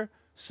together,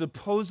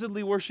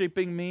 supposedly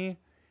worshiping me,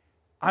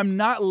 I'm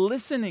not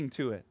listening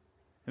to it."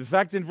 In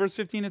fact, in verse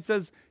 15 it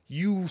says,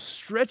 "You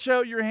stretch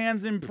out your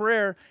hands in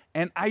prayer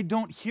and I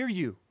don't hear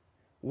you."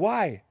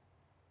 Why?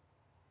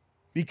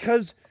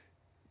 Because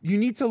you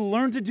need to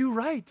learn to do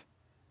right.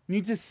 You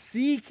need to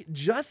seek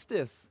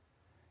justice.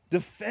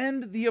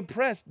 Defend the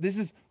oppressed. This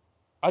is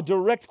a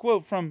direct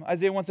quote from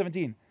Isaiah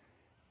 1:17.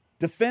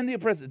 Defend the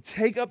oppressed.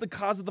 Take up the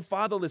cause of the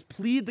fatherless.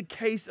 Plead the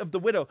case of the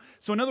widow.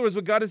 So in other words,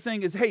 what God is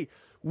saying is, hey,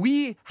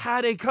 we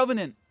had a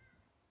covenant.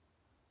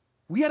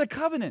 We had a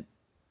covenant.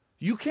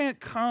 You can't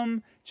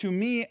come to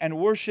me and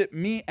worship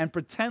me and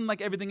pretend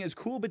like everything is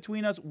cool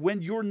between us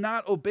when you're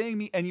not obeying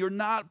me and you're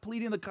not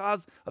pleading the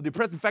cause of the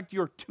oppressed. In fact,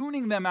 you're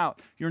tuning them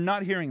out. You're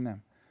not hearing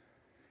them.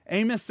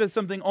 Amos says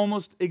something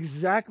almost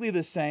exactly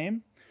the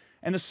same.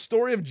 And the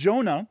story of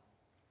Jonah,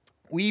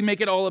 we make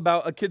it all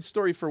about a kid's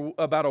story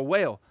about a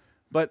whale.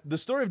 But the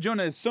story of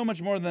Jonah is so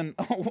much more than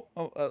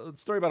a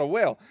story about a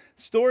whale.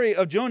 The story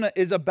of Jonah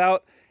is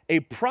about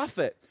a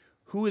prophet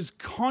who is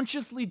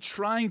consciously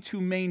trying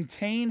to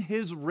maintain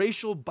his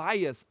racial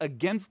bias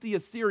against the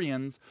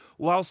Assyrians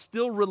while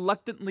still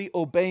reluctantly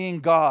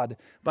obeying God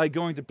by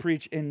going to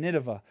preach in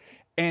Nineveh.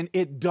 And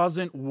it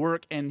doesn't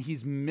work, and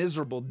he's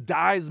miserable,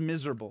 dies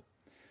miserable.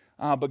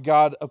 But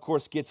God, of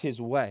course, gets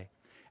his way.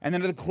 And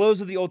then at the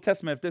close of the Old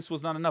Testament, if this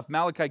was not enough,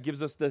 Malachi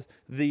gives us the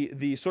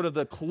sort of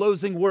the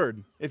closing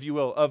word, if you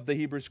will, of the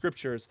Hebrew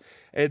Scriptures,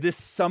 this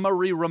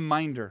summary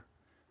reminder.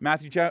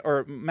 Micah,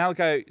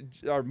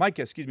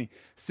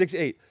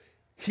 6:8.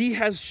 He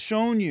has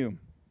shown you,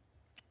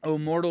 O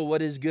mortal,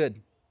 what is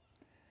good.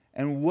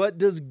 And what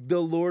does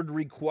the Lord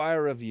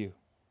require of you?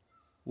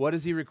 What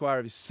does he require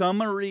of you?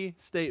 Summary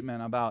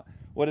statement about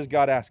what is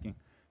God asking?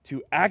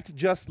 To act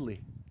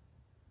justly.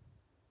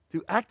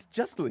 To act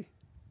justly.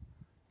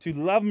 To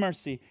love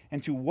mercy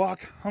and to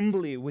walk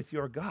humbly with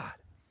your God.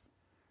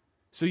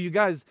 So you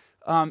guys,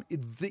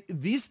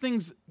 these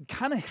things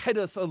kind of hit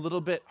us a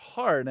little bit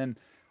hard. And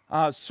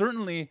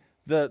certainly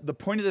the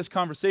point of this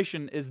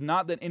conversation is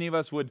not that any of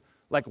us would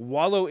like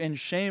wallow in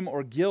shame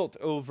or guilt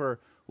over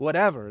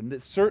whatever. And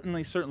it's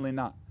certainly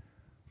not.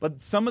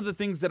 But some of the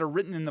things that are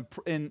written in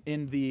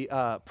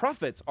the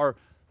prophets are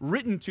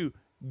written to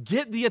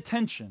get the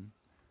attention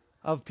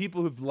of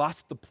people who've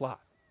lost the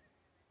plot.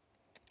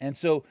 And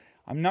so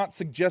I'm not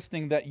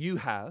suggesting that you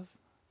have,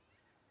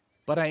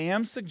 but I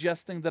am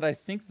suggesting that I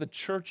think the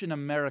church in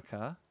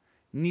America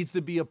needs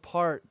to be a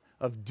part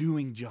of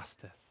doing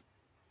justice.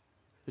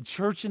 The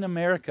church in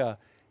America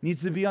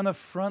needs to be on the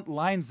front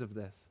lines of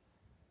this.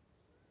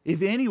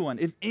 If anyone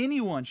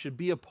should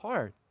be a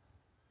part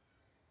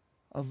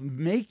of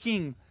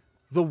making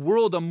the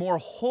world a more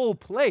whole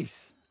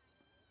place,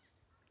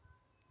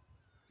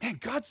 man,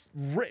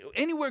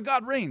 anywhere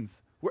God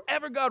reigns,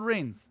 wherever God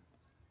reigns,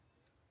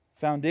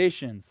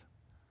 foundations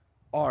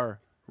are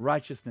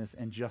righteousness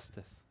and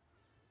justice.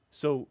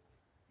 So,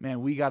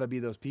 man, we got to be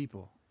those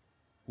people.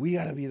 We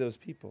got to be those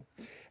people.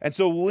 And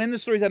so when the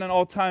story's at an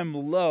all-time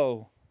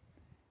low,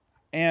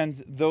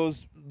 and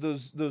those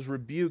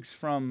rebukes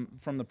from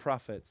the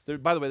prophets,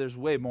 by the way, there's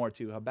way more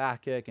too,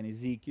 Habakkuk and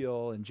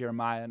Ezekiel and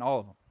Jeremiah and all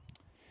of them.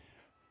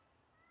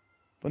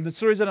 When the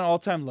story's at an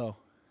all-time low,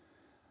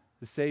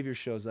 the Savior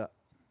shows up.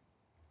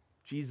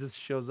 Jesus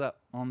shows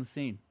up on the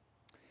scene.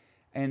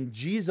 And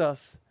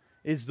Jesus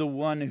is the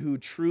one who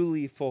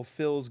truly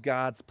fulfills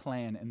God's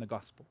plan in the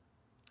gospel.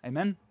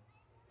 Amen?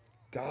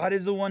 God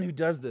is the one who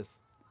does this.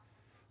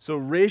 So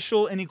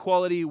racial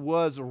inequality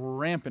was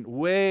rampant,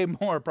 way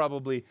more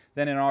probably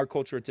than in our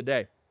culture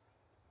today.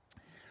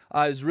 It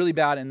was really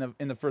bad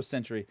in the first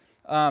century.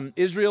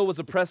 Israel was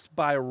oppressed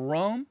by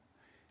Rome,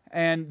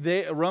 and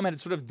Rome had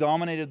sort of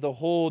dominated the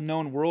whole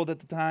known world at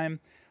the time.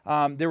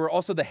 There were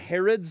also the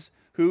Herods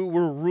who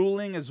were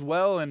ruling as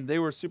well, and they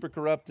were super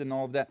corrupt and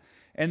all of that.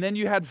 And then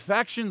you had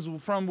factions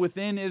from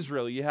within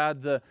Israel. You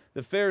had the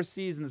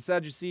Pharisees and the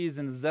Sadducees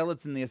and the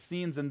Zealots and the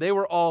Essenes, and they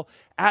were all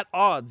at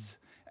odds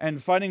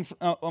and fighting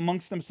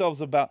amongst themselves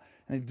about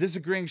and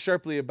disagreeing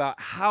sharply about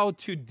how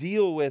to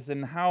deal with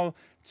and how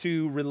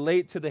to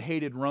relate to the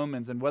hated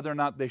Romans and whether or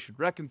not they should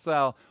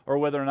reconcile or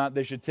whether or not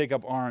they should take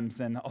up arms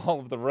and all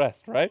of the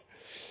rest, right?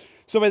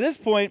 So by this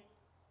point,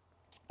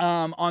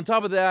 on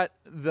top of that,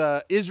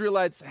 the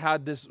Israelites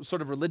had this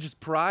sort of religious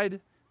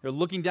pride. They're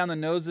looking down the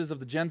noses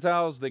of the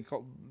Gentiles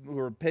who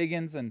were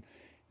pagans. And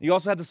you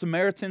also had the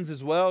Samaritans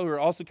as well, who were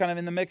also kind of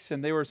in the mix,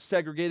 and they were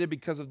segregated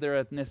because of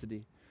their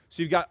ethnicity.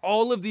 So you've got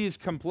all of these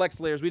complex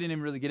layers. We didn't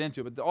even really get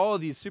into it, but all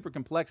of these super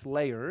complex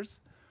layers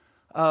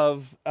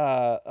of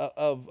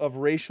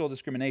racial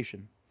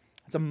discrimination.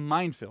 It's a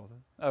minefield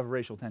of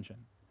racial tension,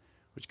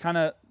 which kind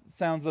of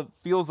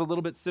feels a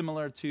little bit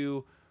similar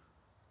to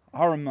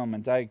our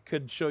moment. I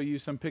could show you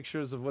some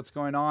pictures of what's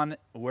going on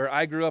where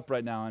I grew up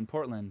right now in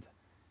Portland.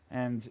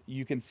 And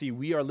you can see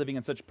we are living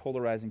in such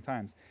polarizing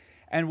times.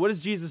 And what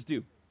does Jesus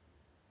do?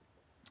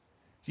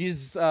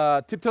 Jesus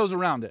tiptoes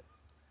around it.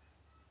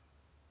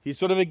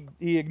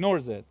 He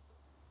ignores it.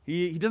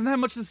 He doesn't have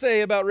much to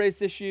say about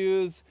race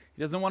issues.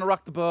 He doesn't want to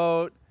rock the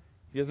boat.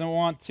 He doesn't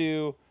want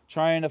to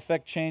try and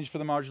affect change for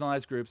the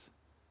marginalized groups.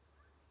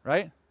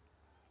 Right?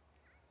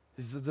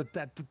 This is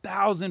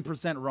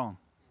 1,000% wrong.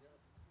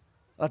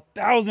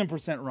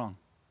 1,000% wrong.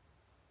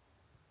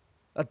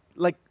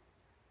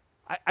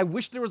 I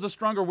wish there was a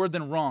stronger word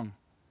than wrong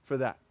for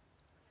that.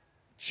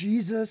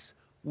 Jesus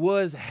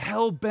was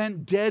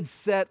hell-bent, dead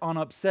set on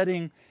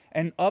upsetting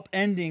and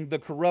upending the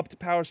corrupt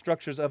power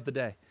structures of the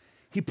day.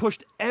 He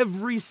pushed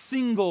every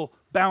single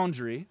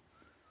boundary.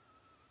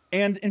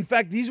 And in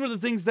fact, these were the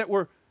things that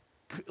were,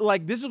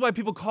 this is why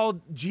people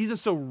called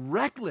Jesus so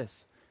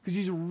reckless, because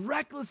he's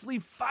recklessly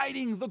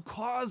fighting the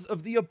cause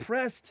of the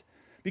oppressed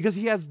because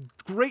he has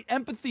great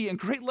empathy and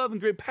great love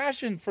and great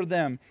passion for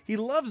them. He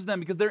loves them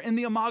because they're in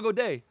the Imago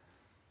Dei.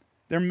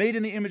 They're made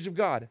in the image of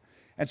God.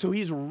 And so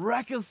he's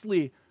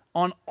recklessly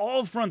on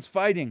all fronts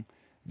fighting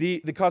the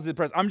cause of the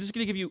oppressed. I'm just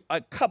going to give you a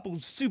couple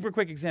super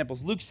quick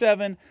examples. Luke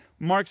 7,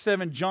 Mark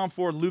 7, John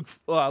 4, Luke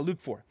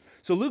 4.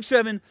 So Luke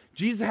 7,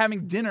 Jesus is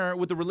having dinner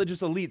with the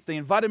religious elites. They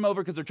invite him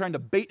over because they're trying to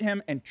bait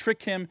him and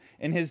trick him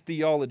in his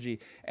theology.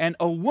 And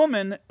a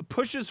woman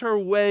pushes her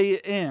way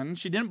in.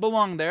 She didn't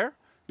belong there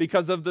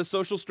because of the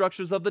social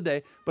structures of the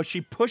day, but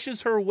she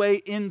pushes her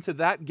way into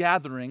that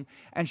gathering,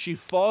 and she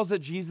falls at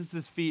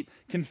Jesus' feet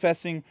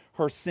confessing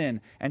her sin.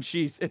 And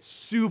it's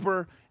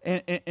super,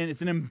 and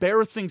it's an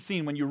embarrassing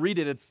scene. When you read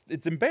it,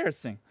 it's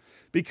embarrassing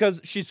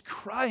because she's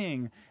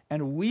crying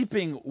and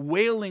weeping,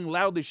 wailing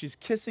loudly. She's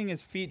kissing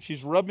his feet.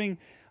 She's rubbing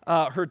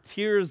her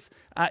tears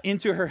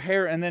into her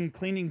hair and then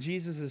cleaning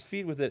Jesus'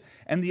 feet with it.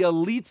 And the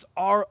elites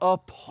are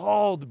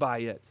appalled by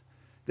it,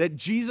 that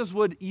Jesus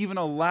would even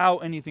allow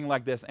anything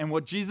like this. And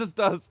what Jesus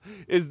does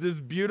is this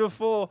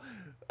beautiful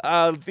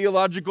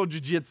theological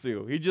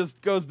jiu-jitsu. He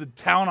just goes to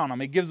town on them.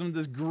 He gives them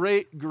this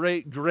great,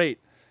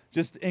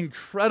 just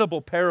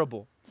incredible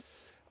parable.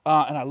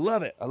 And I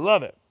love it. I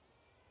love it.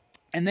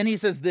 And then he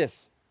says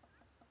this,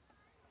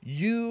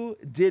 "You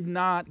did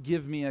not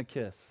give me a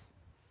kiss,"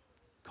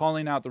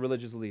 calling out the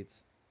religious elites.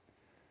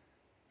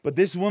 "But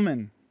this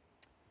woman,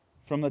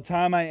 from the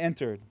time I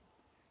entered,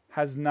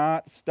 has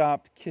not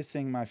stopped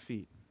kissing my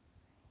feet.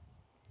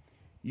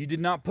 You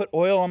did not put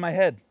oil on my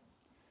head,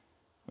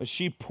 but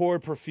she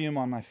poured perfume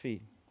on my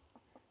feet.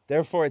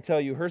 Therefore I tell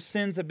you, her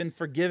sins have been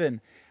forgiven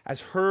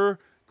as her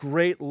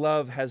great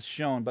love has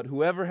shown. But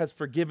whoever has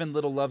forgiven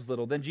little loves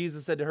little." Then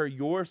Jesus said to her,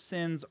 "Your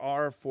sins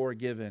are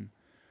forgiven."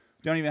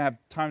 We don't even have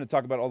time to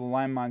talk about all the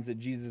landmines that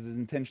Jesus is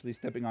intentionally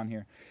stepping on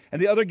here.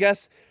 And the other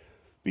guests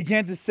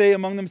began to say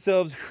among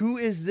themselves, "Who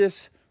is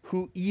this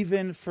who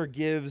even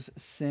forgives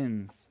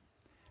sins?"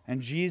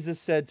 And Jesus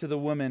said to the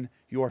woman,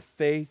 "Your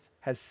faith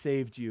has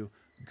saved you.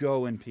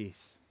 Go in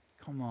peace."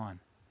 Come on.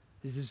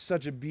 This is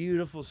such a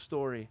beautiful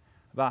story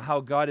about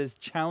how God is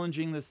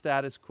challenging the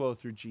status quo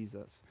through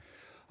Jesus.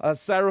 A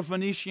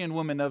Syrophoenician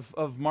woman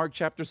of Mark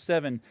chapter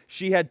 7,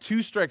 she had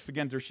two strikes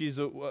against her. She's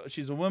a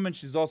woman,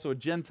 she's also a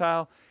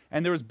Gentile,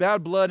 and there was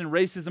bad blood and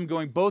racism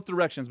going both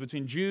directions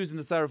between Jews and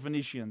the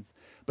Syrophoenicians.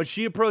 But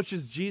she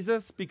approaches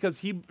Jesus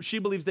because she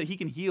believes that he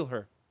can heal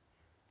her.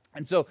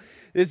 And so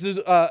this is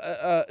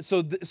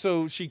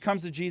so she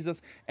comes to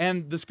Jesus,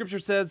 and the scripture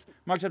says,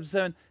 Mark chapter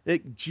 7,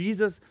 that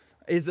Jesus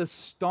is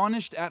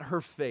astonished at her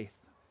faith.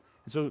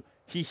 And so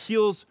he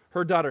heals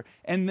her daughter.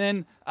 And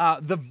then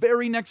the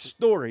very next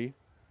story,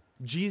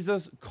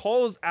 Jesus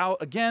calls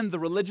out again the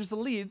religious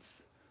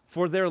elites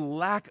for their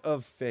lack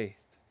of faith.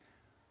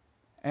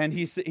 And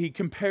he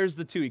compares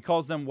the two. He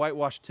calls them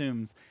whitewashed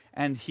tombs,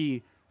 and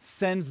he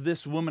sends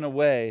this woman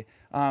away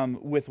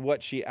with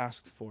what she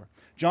asked for.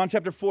 John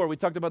chapter 4, we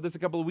talked about this a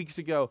couple of weeks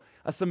ago.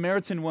 A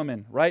Samaritan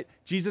woman, right?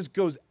 Jesus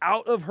goes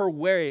out of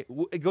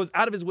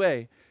his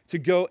way to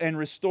go and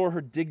restore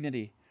her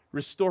dignity,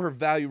 restore her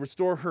value,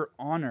 restore her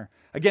honor.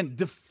 Again,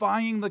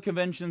 defying the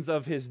conventions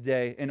of his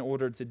day in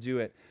order to do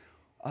it.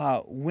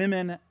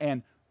 Women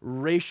and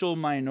racial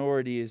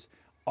minorities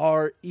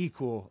are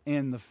equal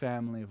in the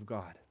family of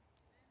God.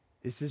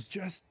 This is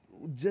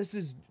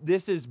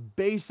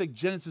basic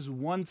Genesis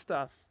 1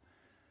 stuff.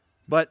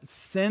 But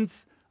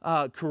since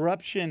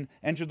corruption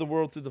entered the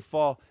world through the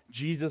fall,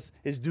 Jesus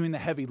is doing the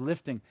heavy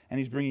lifting, and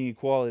he's bringing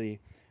equality.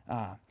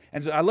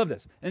 And so I love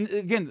this. And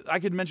again, I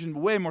could mention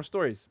way more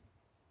stories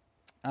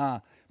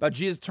about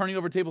Jesus turning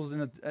over tables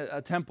in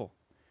a temple.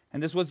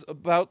 And this was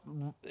about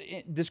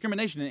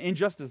discrimination and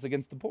injustice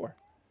against the poor.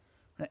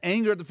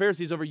 Anger at the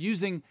Pharisees over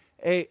using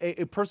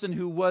a person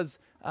who was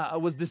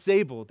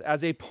disabled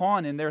as a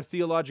pawn in their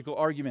theological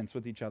arguments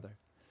with each other.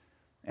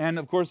 And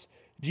of course,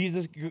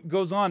 Jesus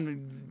goes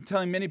on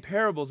telling many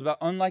parables about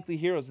unlikely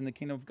heroes in the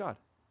kingdom of God.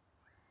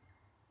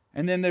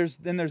 And then there's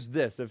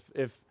this.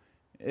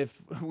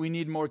 If we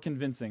need more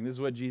convincing, this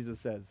is what Jesus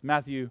says.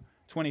 Matthew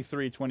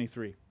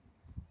 23:23.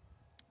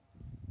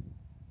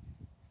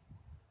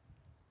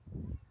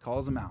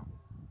 Calls him out.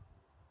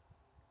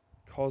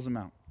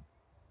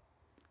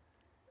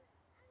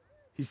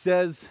 He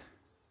says,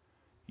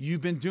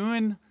 "You've been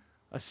doing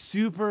a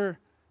super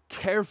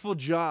careful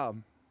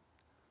job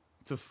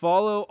to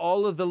follow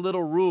all of the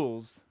little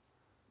rules,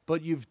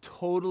 but you've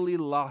totally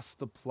lost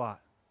the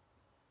plot.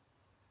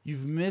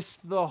 You've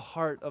missed the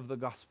heart of the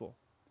gospel.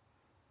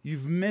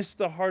 You've missed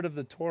the heart of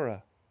the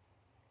Torah."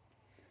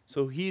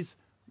 So he's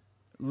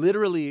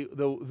literally,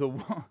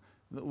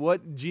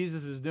 what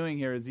Jesus is doing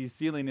here is he's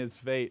sealing his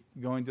fate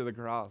going to the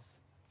cross,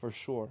 for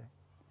sure.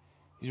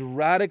 He's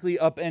radically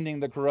upending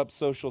the corrupt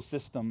social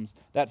systems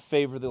that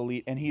favor the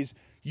elite, and he's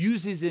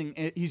using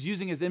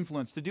his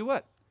influence to do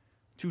what?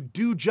 To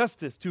do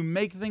justice, to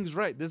make things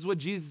right. This is what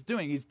Jesus is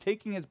doing. He's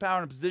taking his power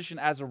and position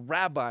as a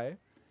rabbi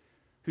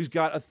who's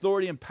got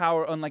authority and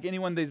power unlike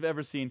anyone they've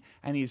ever seen,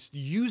 and he's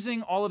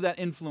using all of that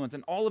influence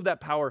and all of that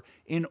power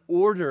in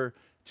order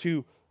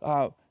to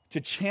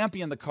to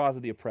champion the cause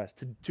of the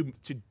oppressed,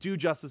 to do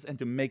justice and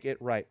to make it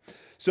right.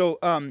 So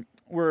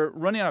we're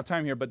running out of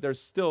time here, but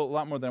there's still a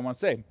lot more that I want to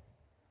say.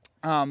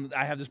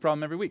 I have this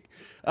problem every week.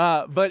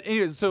 But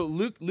anyway, so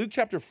Luke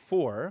chapter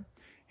 4,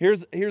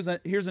 here's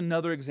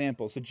another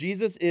example. So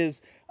Jesus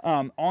is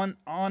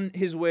on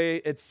his way.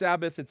 It's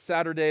Sabbath. It's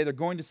Saturday. They're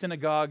going to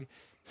synagogue.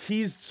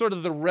 He's sort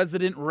of the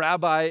resident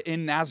rabbi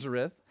in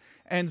Nazareth.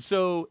 And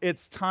so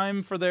it's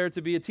time for there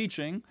to be a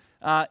teaching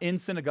in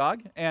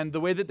synagogue. And the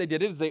way that they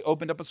did it is they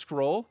opened up a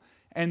scroll,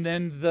 and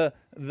then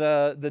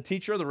the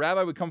teacher, the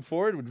rabbi, would come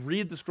forward, would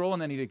read the scroll,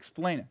 and then he'd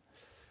explain it.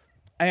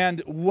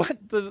 And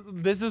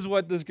this is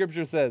what the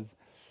scripture says.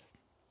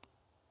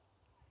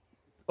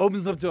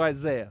 Opens up to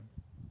Isaiah.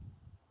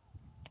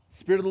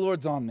 Spirit of the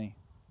Lord's on me.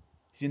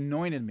 He's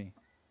anointed me.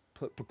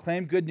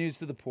 Proclaim good news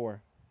to the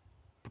poor.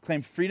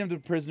 Proclaim freedom to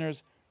the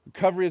prisoners,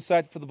 recovery of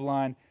sight for the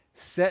blind,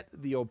 set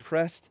the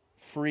oppressed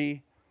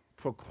free,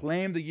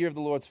 proclaim the year of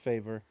the Lord's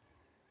favor.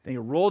 Then he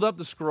rolled up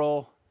the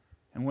scroll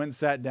and went and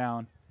sat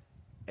down.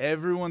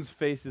 Everyone's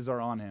faces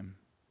are on him.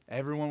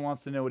 Everyone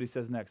wants to know what he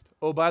says next.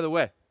 Oh, by the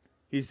way,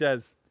 he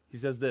says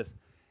this.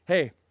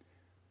 Hey,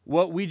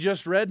 what we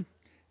just read,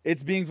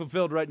 it's being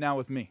fulfilled right now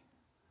with me.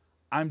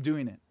 I'm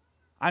doing it.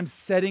 I'm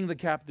setting the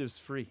captives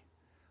free.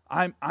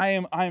 I'm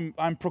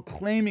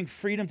proclaiming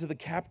freedom to the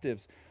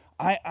captives.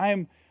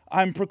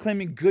 I'm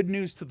proclaiming good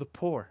news to the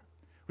poor,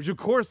 which of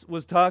course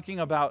was talking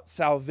about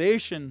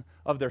salvation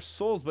of their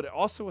souls, but it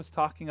also was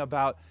talking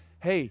about,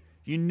 hey,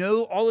 you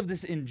know all of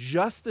this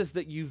injustice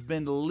that you've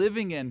been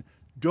living in.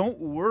 Don't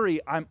worry,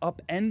 I'm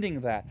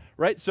upending that,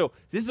 right? So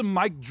this is a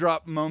mic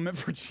drop moment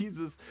for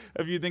Jesus.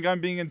 If you think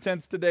I'm being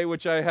intense today,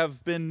 which I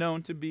have been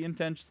known to be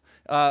intense,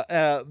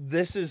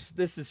 this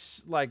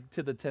is like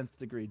to the 10th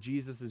degree.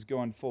 Jesus is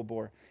going full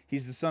bore.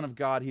 He's the Son of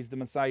God. He's the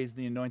Messiah. He's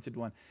the Anointed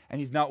One. And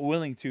he's not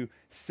willing to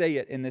say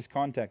it in this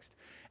context.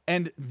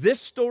 And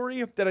this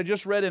story that I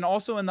just read, and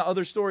also in the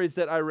other stories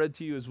that I read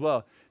to you as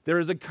well, there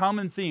is a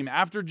common theme.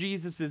 After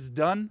Jesus is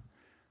done,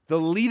 the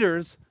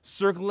leaders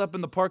circle up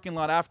in the parking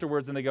lot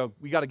afterwards and they go,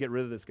 we got to get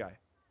rid of this guy.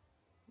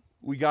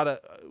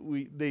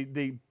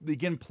 They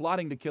begin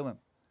plotting to kill him.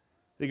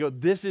 They go,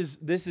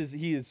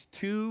 he is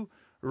too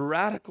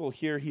radical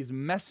here. He's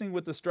messing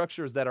with the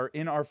structures that are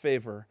in our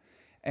favor.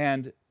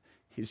 And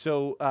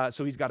so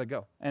he's got to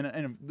go.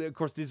 And of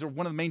course, these are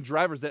one of the main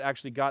drivers that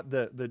actually got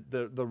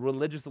the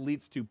religious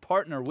elites to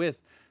partner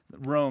with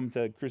Rome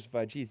to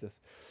crucify Jesus.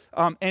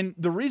 And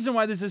the reason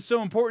why this is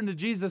so important to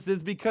Jesus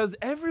is because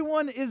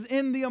everyone is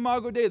in the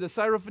Imago Dei. The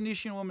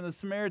Syrophoenician woman, the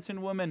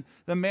Samaritan woman,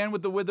 the man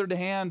with the withered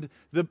hand,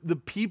 the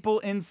people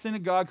in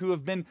synagogue who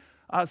have been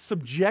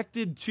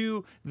subjected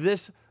to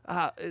this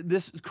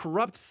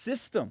corrupt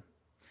system.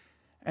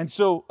 And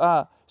so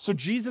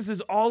Jesus is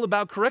all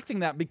about correcting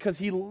that because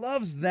he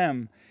loves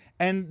them.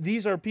 And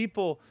these are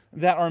people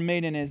that are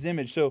made in his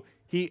image. So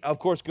he, of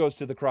course, goes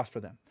to the cross for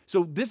them.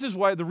 So this is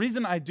why the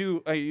reason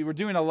we're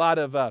doing a lot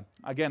of,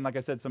 again, like I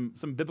said,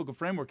 some biblical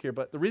framework here.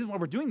 But the reason why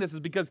we're doing this is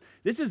because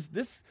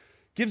this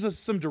gives us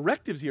some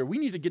directives here. We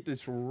need to get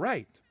this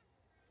right.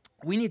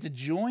 We need to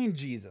join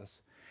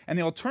Jesus. And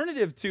the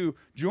alternative to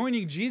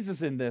joining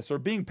Jesus in this or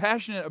being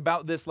passionate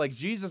about this like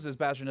Jesus is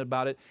passionate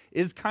about it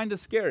is kind of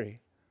scary.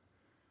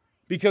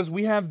 Because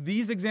we have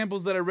these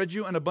examples that I read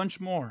you and a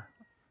bunch more.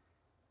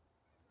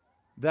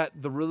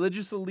 That the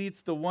religious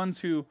elites, the ones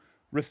who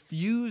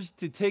refused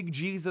to take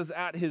Jesus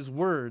at his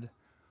word,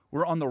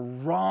 were on the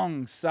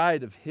wrong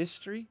side of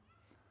history,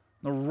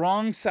 the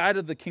wrong side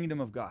of the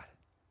kingdom of God.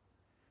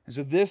 And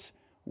so this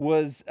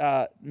was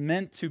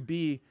meant to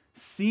be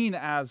seen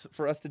as,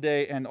 for us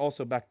today and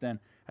also back then,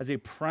 as a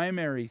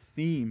primary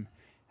theme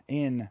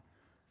in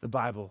the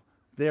Bible.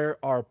 There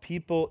are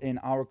people in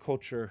our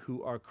culture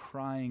who are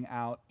crying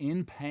out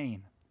in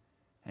pain.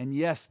 And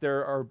yes,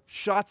 there are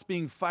shots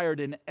being fired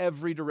in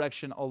every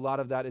direction. A lot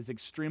of that is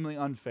extremely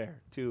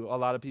unfair to a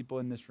lot of people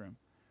in this room.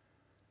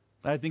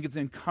 But I think it's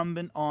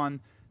incumbent on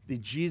the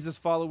Jesus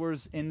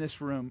followers in this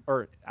room,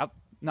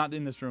 not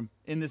in this room,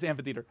 in this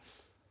amphitheater.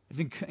 It's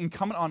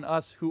incumbent on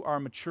us who are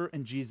mature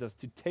in Jesus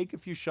to take a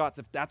few shots,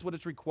 if that's what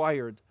it's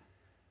required,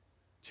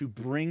 to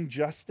bring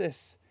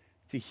justice,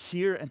 to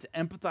hear and to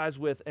empathize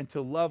with and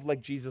to love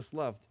like Jesus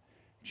loved.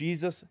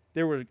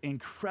 There were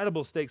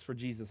incredible stakes for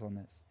Jesus on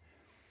this.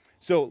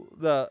 So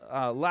the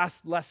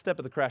last step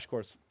of the crash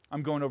course,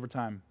 I'm going over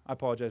time. I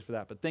apologize for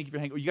that, but thank you for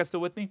hanging. Are you guys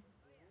still with me?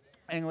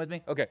 Hanging with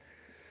me? Okay.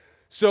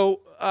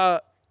 So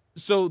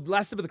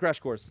last step of the crash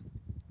course,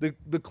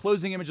 the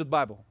closing image of the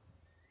Bible.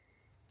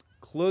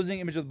 Closing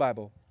image of the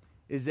Bible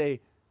is a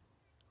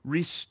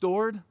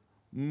restored,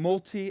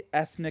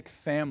 multi-ethnic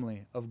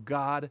family of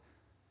God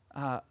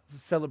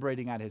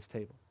celebrating at his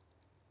table.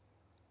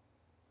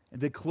 In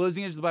the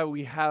closing image of the Bible,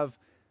 we have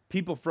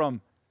people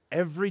from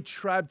every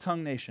tribe,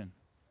 tongue, nation,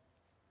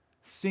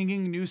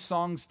 singing new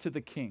songs to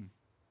the King,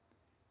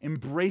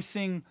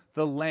 embracing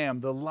the Lamb,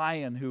 the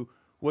Lion who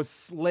was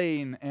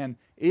slain and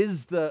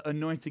is the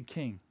anointed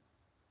King.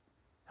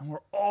 And we're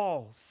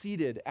all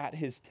seated at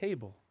his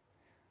table.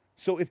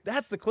 So if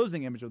that's the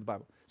closing image of the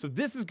Bible, so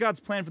this is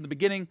God's plan from the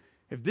beginning,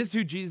 if this is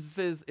who Jesus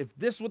is, if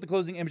this is what the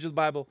closing image of the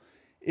Bible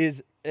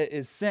is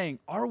saying,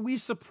 are we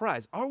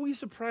surprised? Are we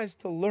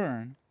surprised to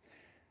learn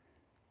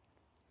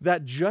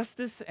that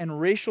justice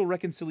and racial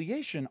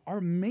reconciliation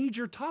are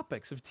major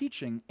topics of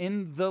teaching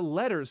in the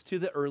letters to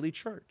the early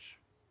church?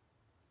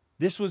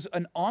 This was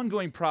an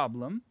ongoing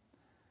problem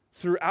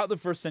throughout the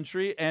first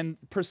century and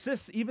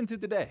persists even to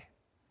today.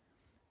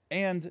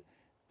 And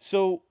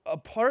so a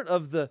part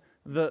of the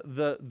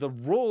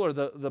role or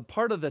the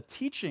part of the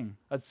teaching,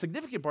 a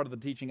significant part of the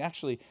teaching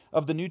actually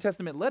of the New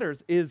Testament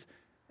letters is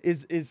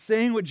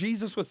saying what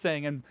Jesus was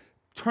saying and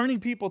turning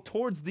people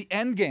towards the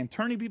end game,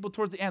 turning people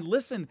towards the end.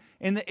 Listen,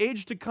 in the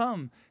age to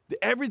come,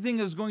 everything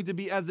is going to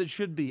be as it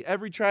should be.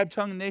 Every tribe,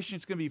 tongue, and nation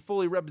is going to be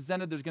fully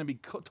represented. There's going to be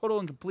total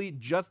and complete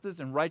justice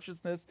and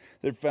righteousness,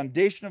 the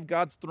foundation of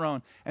God's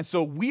throne. And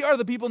so we are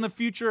the people in the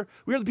future.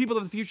 We are the people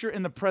of the future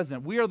in the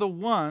present. We are the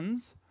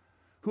ones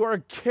who are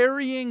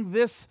carrying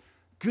this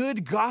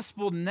good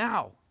gospel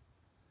now.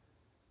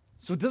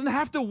 So it doesn't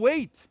have to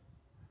wait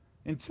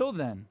until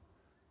then.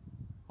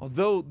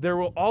 Although there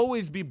will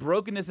always be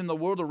brokenness in the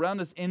world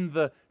around us in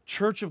the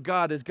church of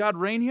God. Does God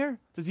reign here?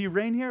 Does he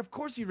reign here? Of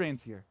course he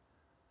reigns here.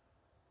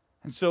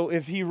 And so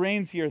if he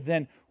reigns here,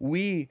 then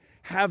we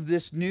have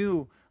this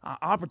new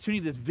opportunity,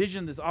 this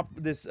vision,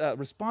 this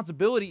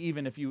responsibility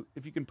even, if you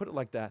can put it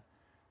like that,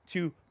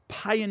 to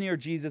pioneer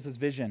Jesus'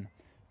 vision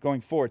going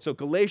forward. So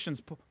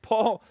Galatians,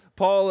 Paul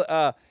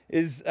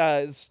is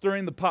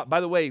stirring the pot. By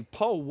the way,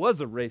 Paul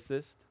was a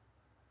racist,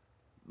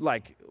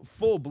 like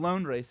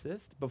full-blown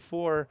racist,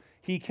 before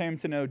he came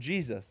to know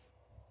Jesus.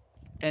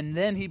 And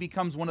then he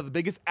becomes one of the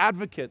biggest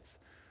advocates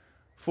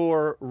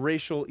for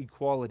racial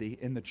equality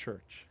in the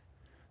church.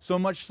 So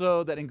much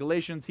so that in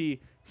Galatians he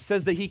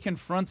says that he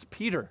confronts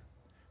Peter,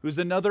 who's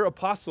another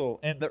apostle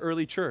in the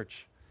early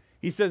church.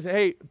 He says,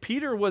 hey,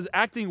 Peter was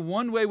acting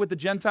one way with the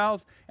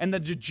Gentiles, and the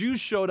Jews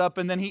showed up,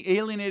 and then he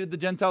alienated the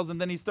Gentiles, and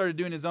then he started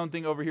doing his own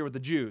thing over here with the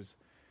Jews.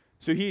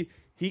 So he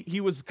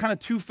was kind of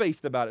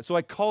two-faced about it. So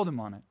I called him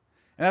on it.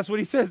 And that's what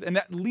he says. And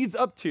that leads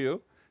up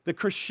to the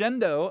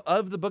crescendo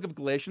of the book of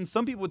Galatians.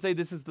 Some people would say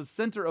this is the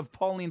center of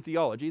Pauline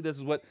theology. This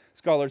is what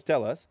scholars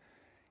tell us.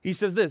 He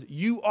says this: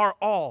 you are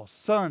all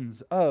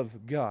sons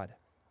of God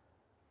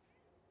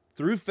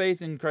through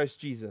faith in Christ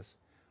Jesus.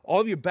 All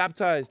of you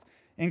baptized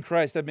in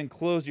Christ have been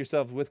clothed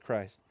yourselves with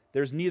Christ.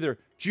 There's neither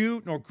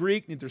Jew nor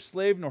Greek, neither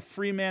slave nor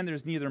free man.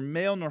 There's neither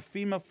male nor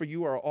female, for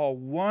you are all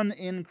one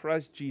in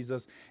Christ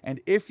Jesus. And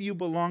if you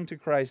belong to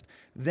Christ,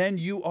 then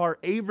you are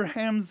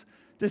Abraham's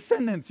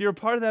descendants. You're a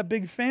part of that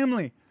big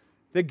family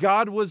that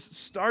God was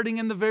starting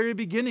in the very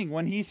beginning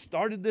when he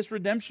started this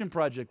redemption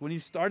project, when he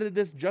started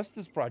this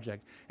justice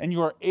project, and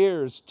you are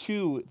heirs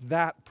to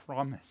that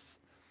promise.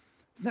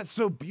 Isn't that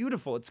so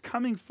beautiful? It's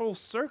coming full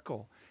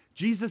circle.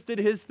 Jesus did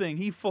his thing.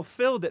 He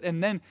fulfilled it,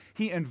 and then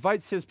he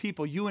invites his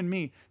people, you and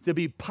me, to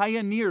be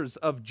pioneers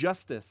of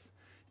justice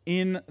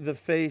in the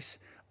face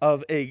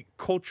of a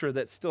culture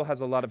that still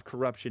has a lot of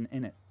corruption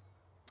in it.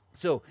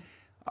 So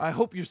I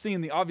hope you're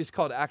seeing the obvious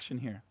call to action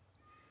here.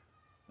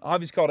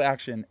 Obvious call to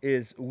action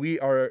is we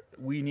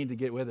need to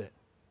get with it.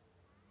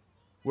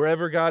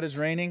 Wherever God is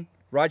reigning,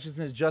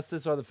 righteousness,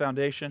 justice are the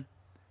foundation.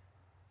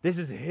 This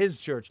is his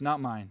church, not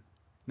mine,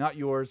 not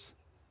yours.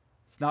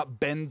 It's not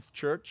Ben's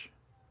church.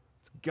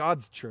 It's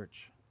God's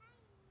church.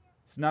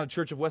 It's not a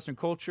church of Western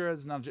culture.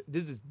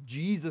 This is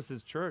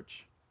Jesus'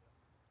 church.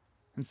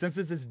 And since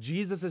this is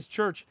Jesus'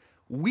 church,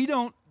 we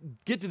don't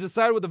get to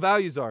decide what the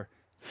values are.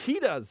 He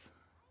does.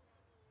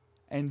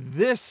 And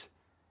this,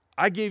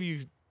 I gave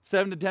you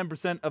 7 to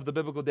 10% of the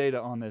biblical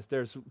data on this.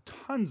 There's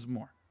tons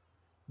more.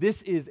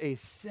 This is a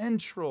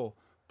central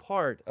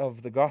part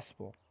of the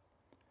gospel.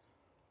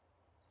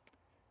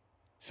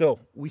 So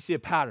we see a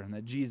pattern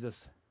that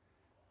Jesus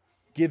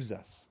gives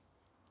us.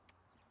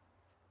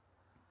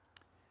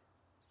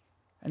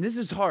 And this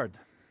is hard.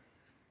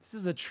 This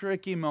is a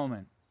tricky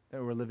moment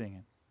that we're living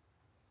in.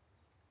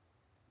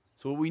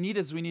 So what we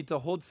need to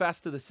hold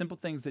fast to the simple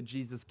things that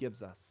Jesus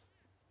gives us.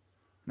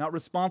 Not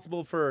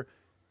responsible for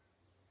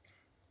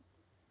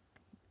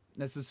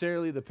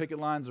necessarily the picket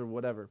lines or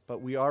whatever,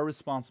 but we are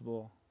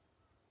responsible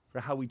for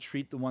how we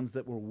treat the ones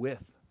that we're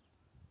with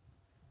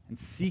and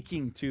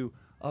seeking to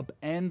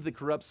upend the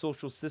corrupt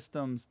social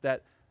systems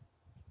that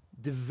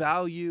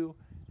devalue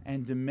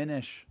and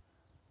diminish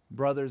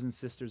brothers and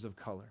sisters of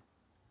color.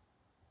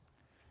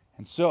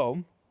 And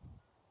so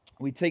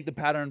we take the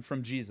pattern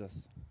from Jesus,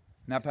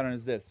 and that pattern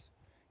is this: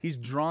 he's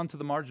drawn to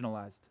the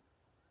marginalized.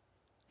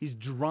 He's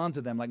drawn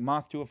to them like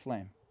moth to a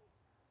flame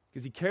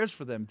because he cares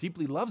for them,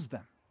 deeply loves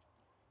them.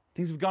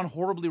 Things have gone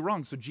horribly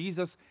wrong, so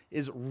Jesus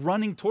is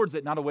running towards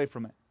it, not away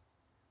from it.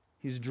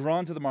 He's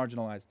drawn to the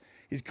marginalized.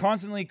 He's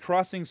constantly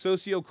crossing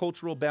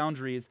socio-cultural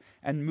boundaries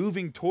and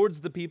moving towards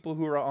the people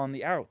who are on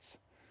the outs,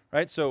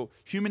 right? So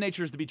human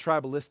nature is to be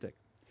tribalistic.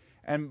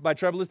 And by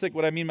tribalistic,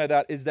 what I mean by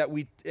that is that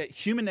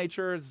human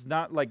nature is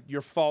not like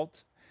your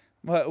fault,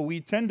 but we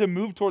tend to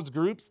move towards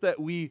groups that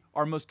we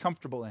are most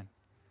comfortable in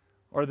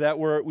or that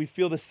we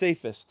feel the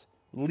safest,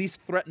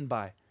 least threatened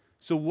by.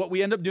 So what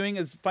we end up doing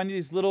is finding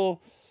these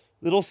little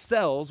little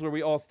cells where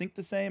we all think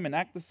the same and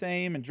act the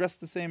same and dress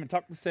the same and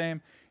talk the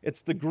same.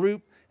 It's the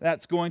group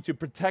that's going to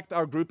protect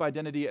our group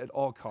identity at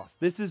all costs.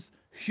 This is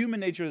human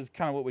nature, is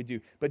kind of what we do.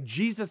 But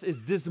Jesus is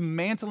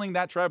dismantling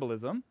that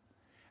tribalism.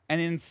 And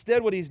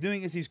instead what he's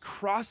doing is he's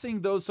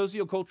crossing those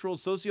sociocultural,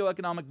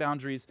 socioeconomic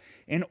boundaries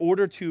in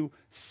order to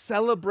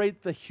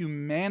celebrate the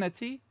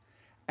humanity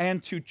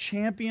and to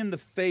champion the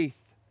faith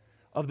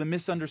of the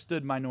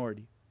misunderstood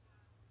minority.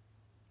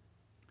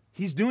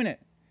 He's doing it.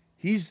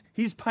 He's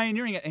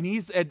pioneering it, and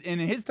in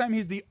his time,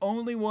 he's the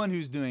only one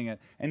who's doing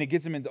it, and it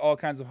gets him into all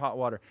kinds of hot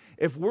water.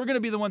 If we're going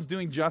to be the ones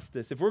doing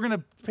justice, if we're going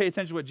to pay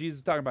attention to what Jesus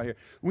is talking about here,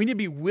 we need to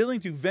be willing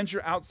to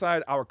venture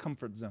outside our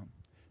comfort zone.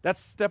 That's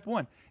step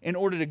one, in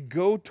order to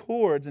go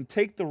towards and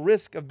take the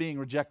risk of being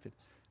rejected.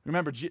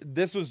 Remember,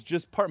 this was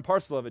just part and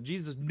parcel of it.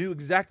 Jesus knew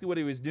exactly what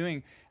he was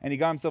doing, and he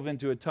got himself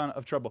into a ton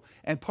of trouble.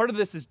 And part of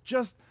this is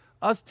just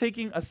us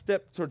taking a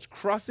step towards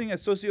crossing a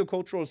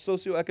sociocultural,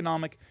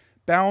 socioeconomic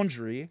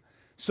boundary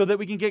so that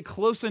we can get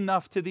close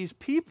enough to these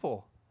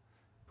people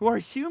who are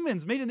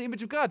humans made in the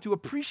image of God to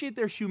appreciate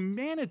their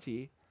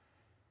humanity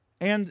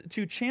and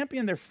to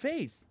champion their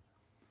faith.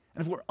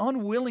 And if we're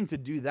unwilling to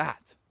do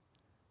that,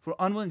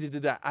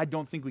 I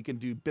don't think we can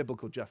do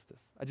biblical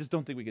justice. I just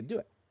don't think we can do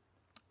it.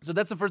 So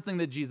that's the first thing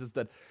that Jesus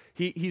did.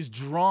 He's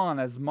drawn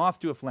as moth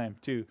to a flame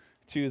to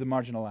the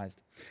marginalized.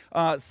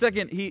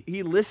 Second,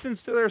 he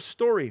listens to their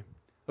story.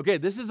 Okay,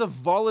 this is a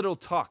volatile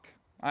talk.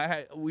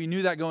 We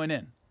knew that going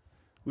in.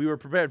 We were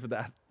prepared for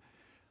that,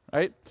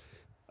 right?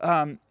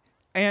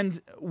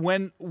 And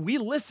when we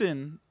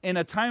listen in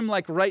a time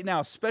like right now,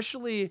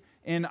 especially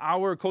in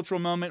our cultural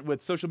moment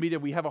with social media,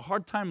 we have a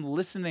hard time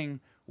listening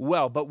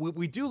well. But what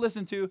we do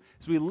listen to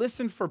is we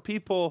listen for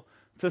people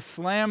to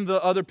slam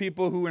the other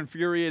people who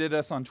infuriated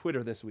us on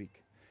Twitter this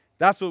week.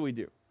 That's what we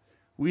do.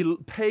 We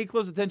pay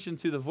close attention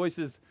to the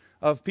voices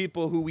of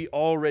people who we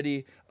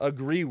already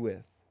agree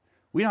with.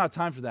 We don't have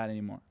time for that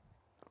anymore.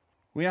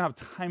 We don't have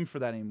time for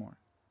that anymore.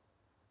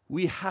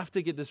 We have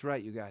to get this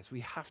right, you guys. We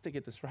have to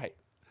get this right.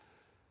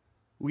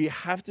 We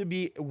have to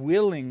be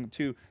willing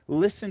to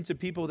listen to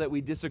people that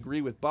we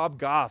disagree with. Bob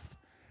Goff,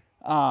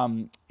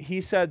 he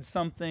said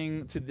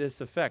something to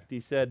this effect. He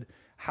said,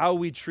 how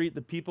we treat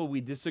the people we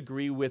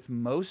disagree with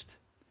most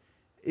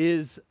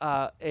is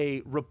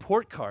a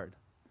report card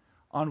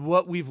on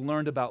what we've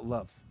learned about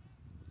love.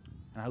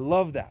 And I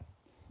love that.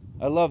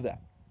 I love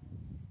that.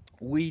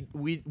 We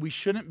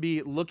shouldn't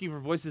be looking for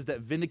voices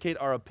that vindicate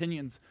our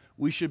opinions.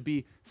 We should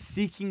be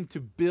seeking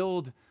to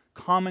build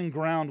common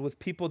ground with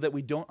people that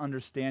we don't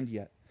understand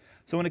yet.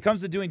 So when it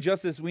comes to doing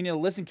justice, we need to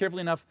listen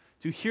carefully enough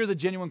to hear the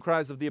genuine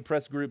cries of the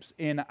oppressed groups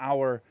in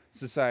our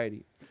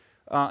society.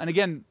 And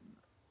again,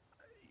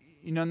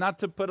 not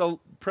to put a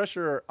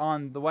pressure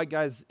on the white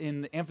guys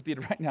in the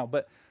amphitheater right now,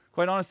 but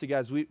quite honestly,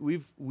 guys,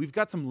 we've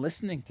got some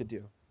listening to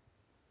do.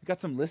 We've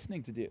got some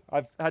listening to do.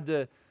 I've had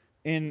to,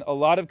 in a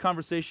lot of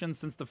conversations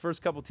since the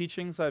first couple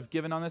teachings I've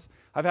given on this,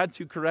 I've had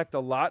to correct a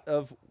lot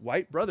of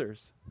white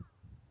brothers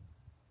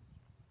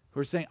who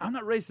are saying, I'm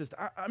not racist,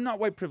 I'm not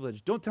white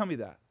privileged, don't tell me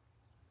that.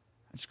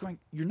 I'm just going,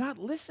 you're not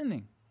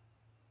listening.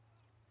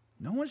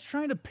 No one's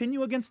trying to pin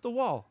you against the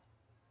wall.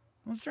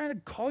 No one's trying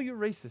to call you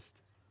racist.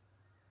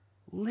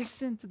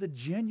 Listen to the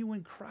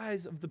genuine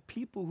cries of the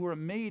people who are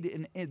made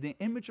in the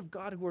image of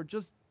God, who are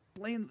just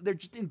plain, they're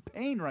just in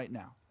pain right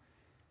now.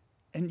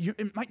 And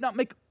it might not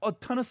make a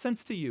ton of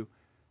sense to you.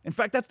 In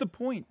fact, that's the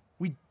point.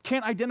 We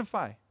can't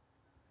identify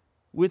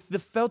with the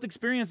felt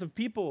experience of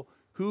people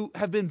who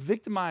have been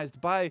victimized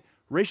by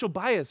racial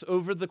bias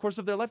over the course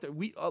of their life.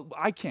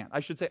 I can't.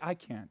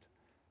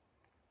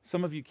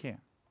 Some of you can.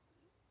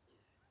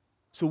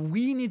 So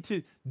we need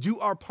to do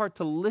our part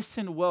to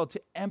listen well,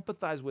 to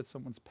empathize with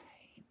someone's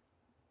pain.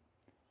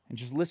 And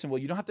just listen well.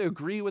 You don't have to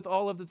agree with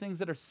all of the things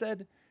that are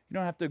said. You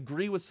don't have to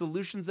agree with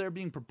solutions that are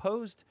being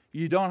proposed.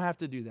 You don't have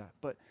to do that.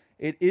 But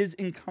it is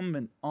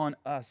incumbent on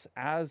us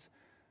as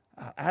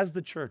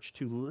the church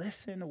to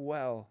listen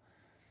well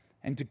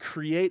and to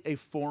create a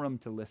forum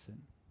to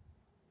listen.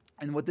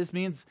 And what this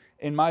means,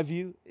 in my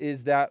view,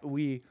 is that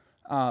we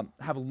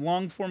have a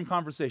long-form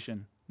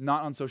conversation,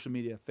 not on social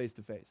media,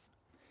 face-to-face.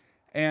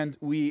 And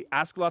we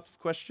ask lots of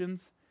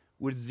questions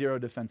with zero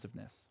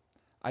defensiveness.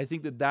 I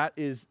think that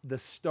is the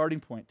starting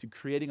point to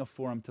creating a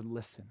forum to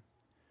listen.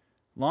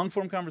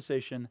 Long-form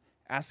conversation,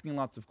 asking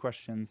lots of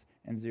questions,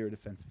 and zero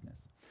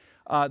defensiveness.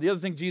 The other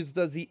thing Jesus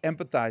does, he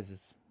empathizes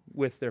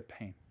with their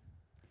pain.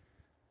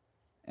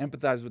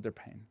 Empathize with their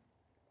pain.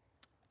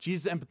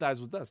 Jesus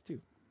empathized with us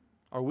too.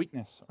 Our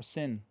weakness, our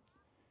sin.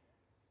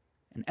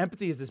 And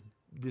empathy is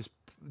this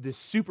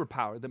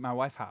superpower that my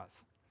wife has.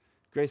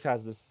 Grace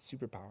has this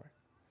superpower.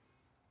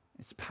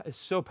 It's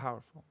so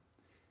powerful.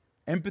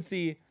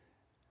 Empathy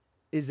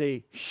is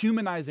a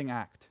humanizing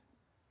act.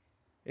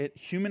 It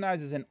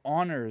humanizes and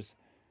honors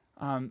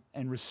and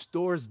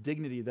restores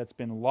dignity that's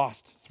been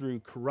lost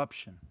through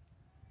corruption.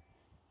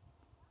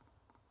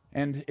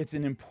 And it's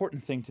an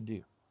important thing to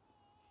do.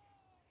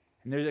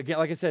 And there's, again,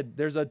 like I said,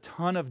 there's a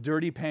ton of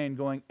dirty pain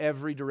going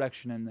every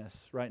direction in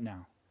this right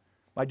now.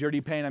 By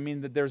dirty pain, I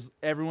mean that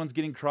everyone's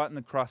getting caught in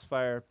the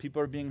crossfire.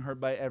 People are being hurt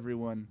by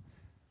everyone.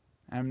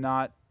 I'm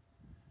not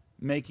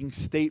making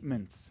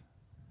statements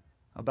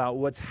about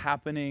what's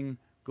happening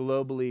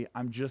globally.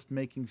 I'm just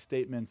making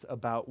statements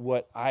about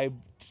what I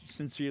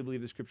sincerely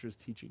believe the Scripture is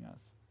teaching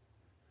us,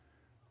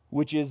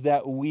 which is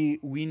that we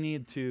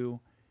need to,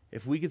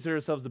 if we consider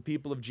ourselves the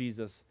people of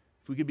Jesus,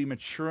 if we could be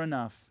mature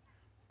enough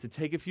to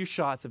take a few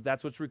shots, if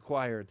that's what's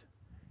required,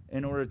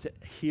 in order to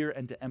hear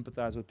and to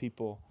empathize with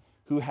people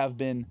who have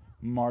been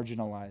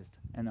marginalized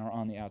and are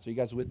on the outs. Are you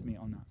guys with me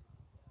on that?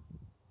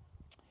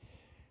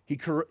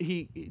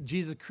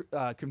 Jesus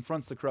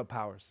confronts the corrupt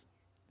powers.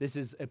 This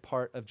is a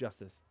part of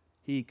justice.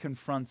 He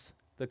confronts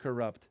the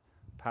corrupt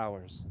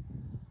powers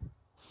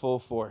full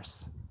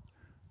force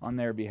on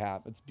their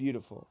behalf. It's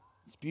beautiful.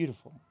 It's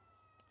beautiful.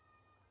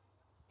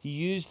 He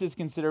used his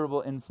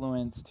considerable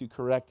influence to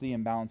correct the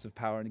imbalance of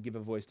power and to give a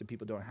voice to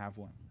people who don't have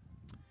one.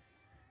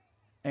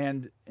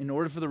 And in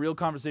order for the real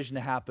conversation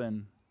to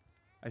happen,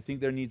 I think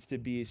there needs to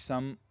be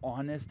some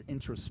honest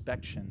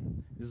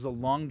introspection. This is a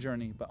long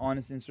journey, but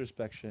honest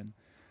introspection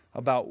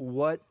about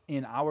what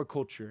in our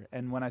culture,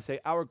 and when I say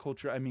our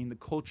culture, I mean the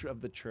culture of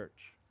the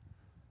church,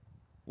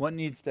 what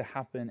needs to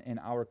happen in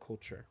our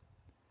culture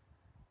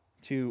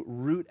to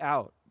root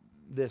out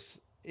this,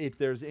 if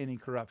there's any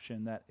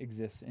corruption that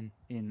exists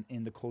in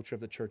the culture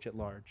of the church at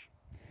large.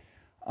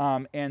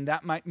 And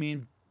that might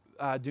mean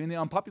doing the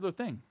unpopular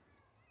thing.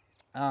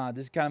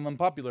 This is kind of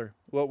unpopular,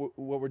 what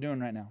we're doing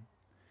right now.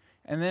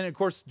 And then, of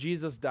course,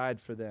 Jesus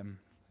died for them.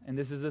 And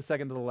this is the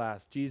second to the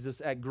last.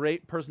 Jesus, at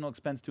great personal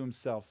expense to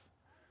himself,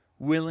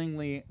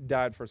 willingly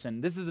died for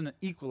sin. This is an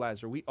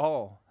equalizer. We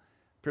all,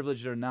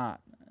 privileged or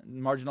not,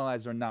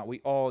 marginalized or not, we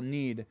all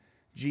need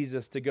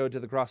Jesus to go to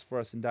the cross for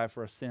us and die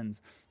for our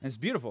sins. And it's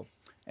beautiful.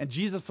 And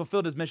Jesus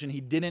fulfilled his mission. He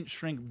didn't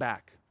shrink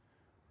back.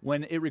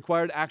 When it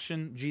required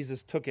action,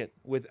 Jesus took it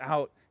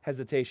without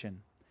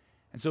hesitation.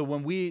 And so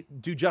when we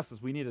do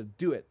justice, we need to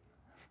do it,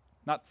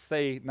 not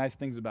say nice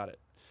things about it.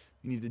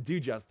 We need to do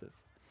justice.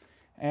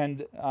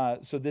 And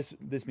so this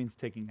means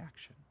taking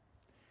action.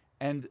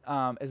 And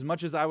as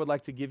much as I would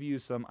like to give you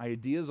some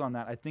ideas on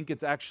that, I think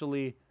it's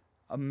actually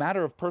a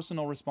matter of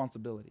personal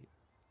responsibility.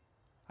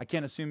 I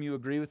can't assume you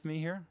agree with me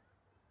here.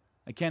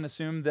 I can't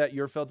assume that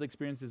your felt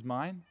experience is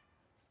mine.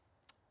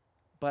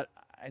 But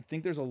I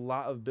think there's a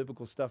lot of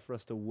biblical stuff for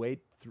us to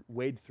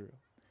wade through.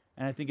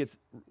 And I think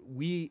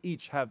we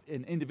each have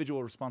an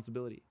individual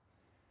responsibility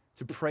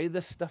to pray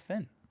this stuff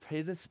in,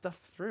 pray this stuff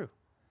through.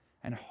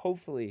 And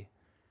hopefully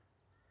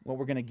what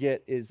we're going to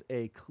get is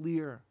a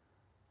clear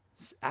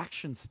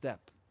action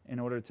step in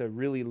order to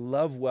really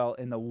love well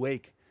in the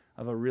wake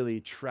of a really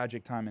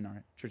tragic time in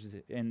our churches,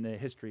 in the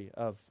history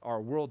of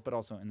our world, but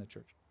also in the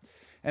church.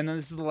 And then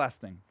this is the last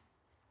thing.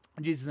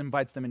 Jesus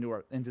invites them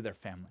into their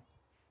family,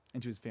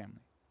 into his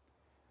family.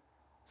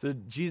 So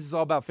Jesus is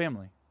all about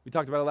family. We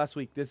talked about it last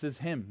week. This is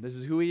him. This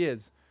is who he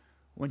is.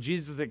 When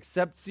Jesus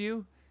accepts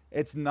you,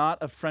 it's not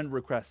a friend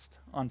request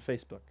on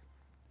Facebook.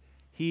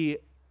 He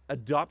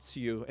adopts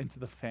you into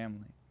the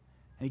family,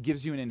 and he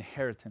gives you an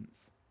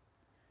inheritance.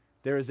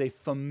 There is a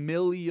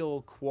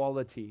familial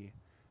quality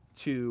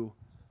to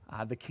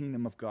the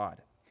kingdom of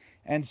God.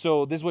 And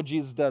so this is what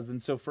Jesus does.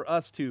 And so for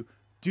us to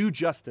do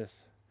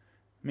justice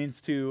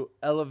means to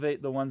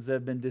elevate the ones that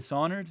have been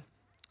dishonored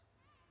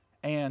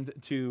and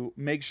to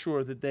make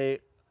sure that they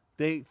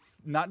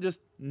not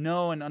just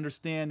know and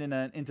understand in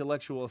an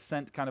intellectual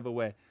assent kind of a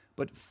way,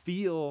 but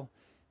feel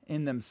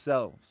in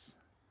themselves,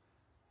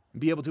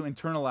 be able to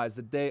internalize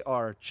that they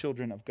are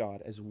children of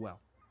God as well.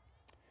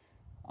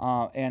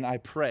 And I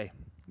pray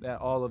that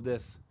all of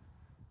this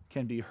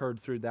can be heard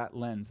through that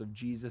lens of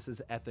Jesus'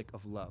 ethic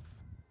of love.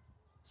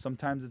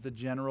 Sometimes it's a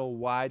general,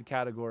 wide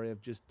category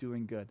of just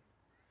doing good.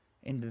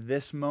 In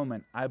this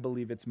moment, I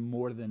believe it's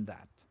more than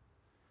that.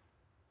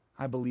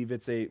 I believe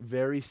it's a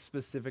very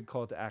specific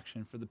call to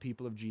action for the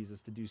people of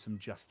Jesus to do some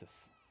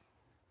justice,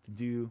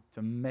 to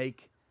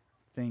make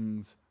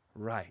things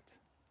right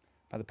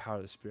by the power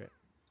of the Spirit.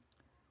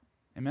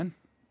 Amen?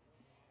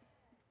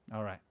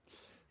 All right.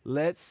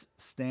 Let's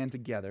stand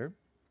together.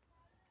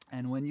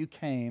 And when you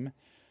came,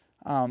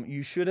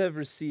 you should have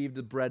received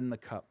the bread and the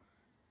cup.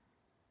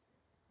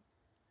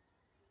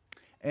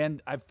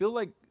 And I feel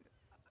like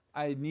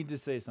I need to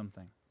say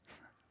something.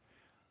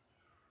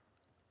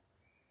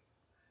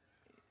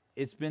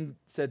 It's been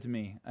said to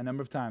me a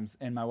number of times,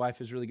 and my wife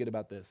is really good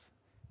about this,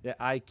 that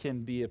I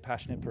can be a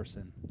passionate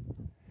person.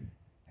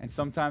 And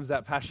sometimes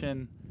that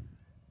passion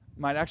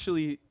might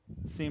actually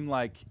seem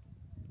like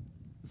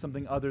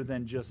something other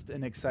than just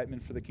an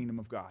excitement for the kingdom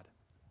of God.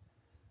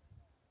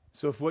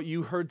 So if what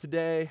you heard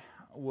today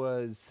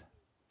was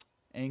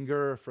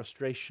anger,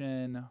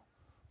 frustration,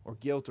 or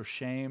guilt or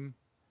shame,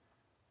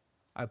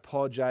 I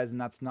apologize, and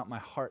that's not my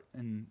heart,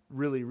 and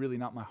really, really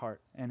not my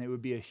heart. And it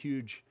would be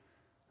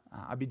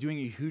I'd be doing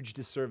a huge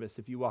disservice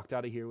if you walked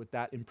out of here with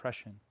that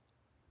impression.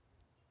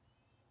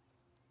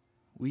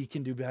 We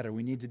can do better.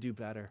 We need to do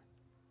better.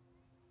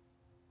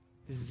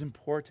 This is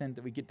important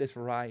that we get this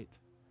right.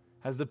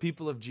 As the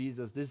people of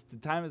Jesus, the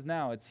time is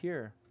now. It's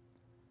here.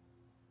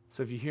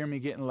 So if you hear me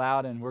getting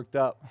loud and worked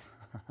up,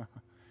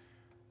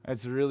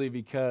 it's really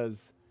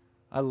because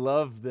I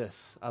love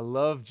this. I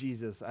love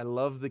Jesus. I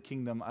love the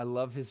kingdom. I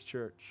love his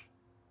church.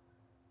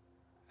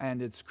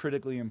 And it's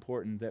critically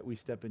important that we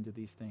step into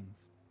these things.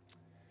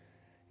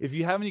 If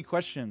you have any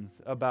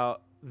questions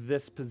about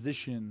this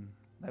position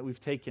that we've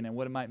taken and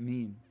what it might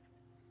mean,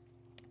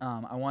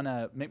 I want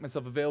to make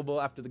myself available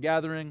after the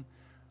gathering,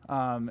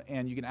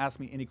 and you can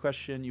ask me any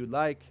question you would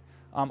like.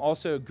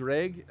 Also,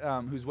 Greg,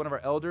 who's one of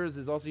our elders,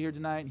 is also here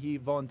tonight. He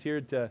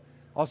volunteered to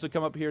also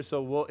come up here.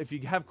 So if you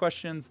have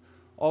questions,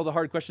 all the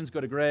hard questions go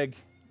to Greg.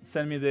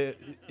 Send me the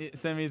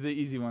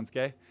easy ones,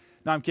 okay?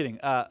 No, I'm kidding.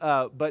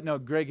 But no,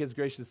 Greg has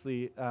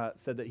graciously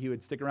said that he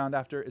would stick around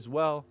after as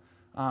well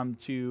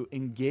to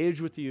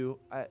engage with you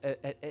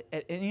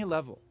at any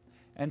level.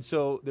 And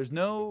so there's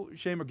no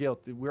shame or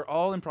guilt. We're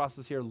all in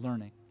process here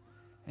learning.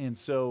 And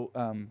so,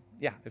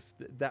 if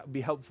that would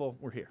be helpful,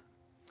 we're here.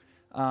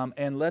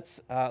 And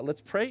let's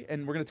pray,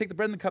 and we're going to take the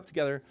bread and the cup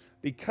together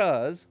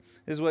because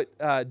this is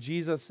what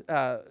Jesus,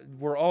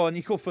 we're all on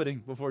equal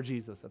footing before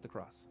Jesus at the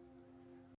cross.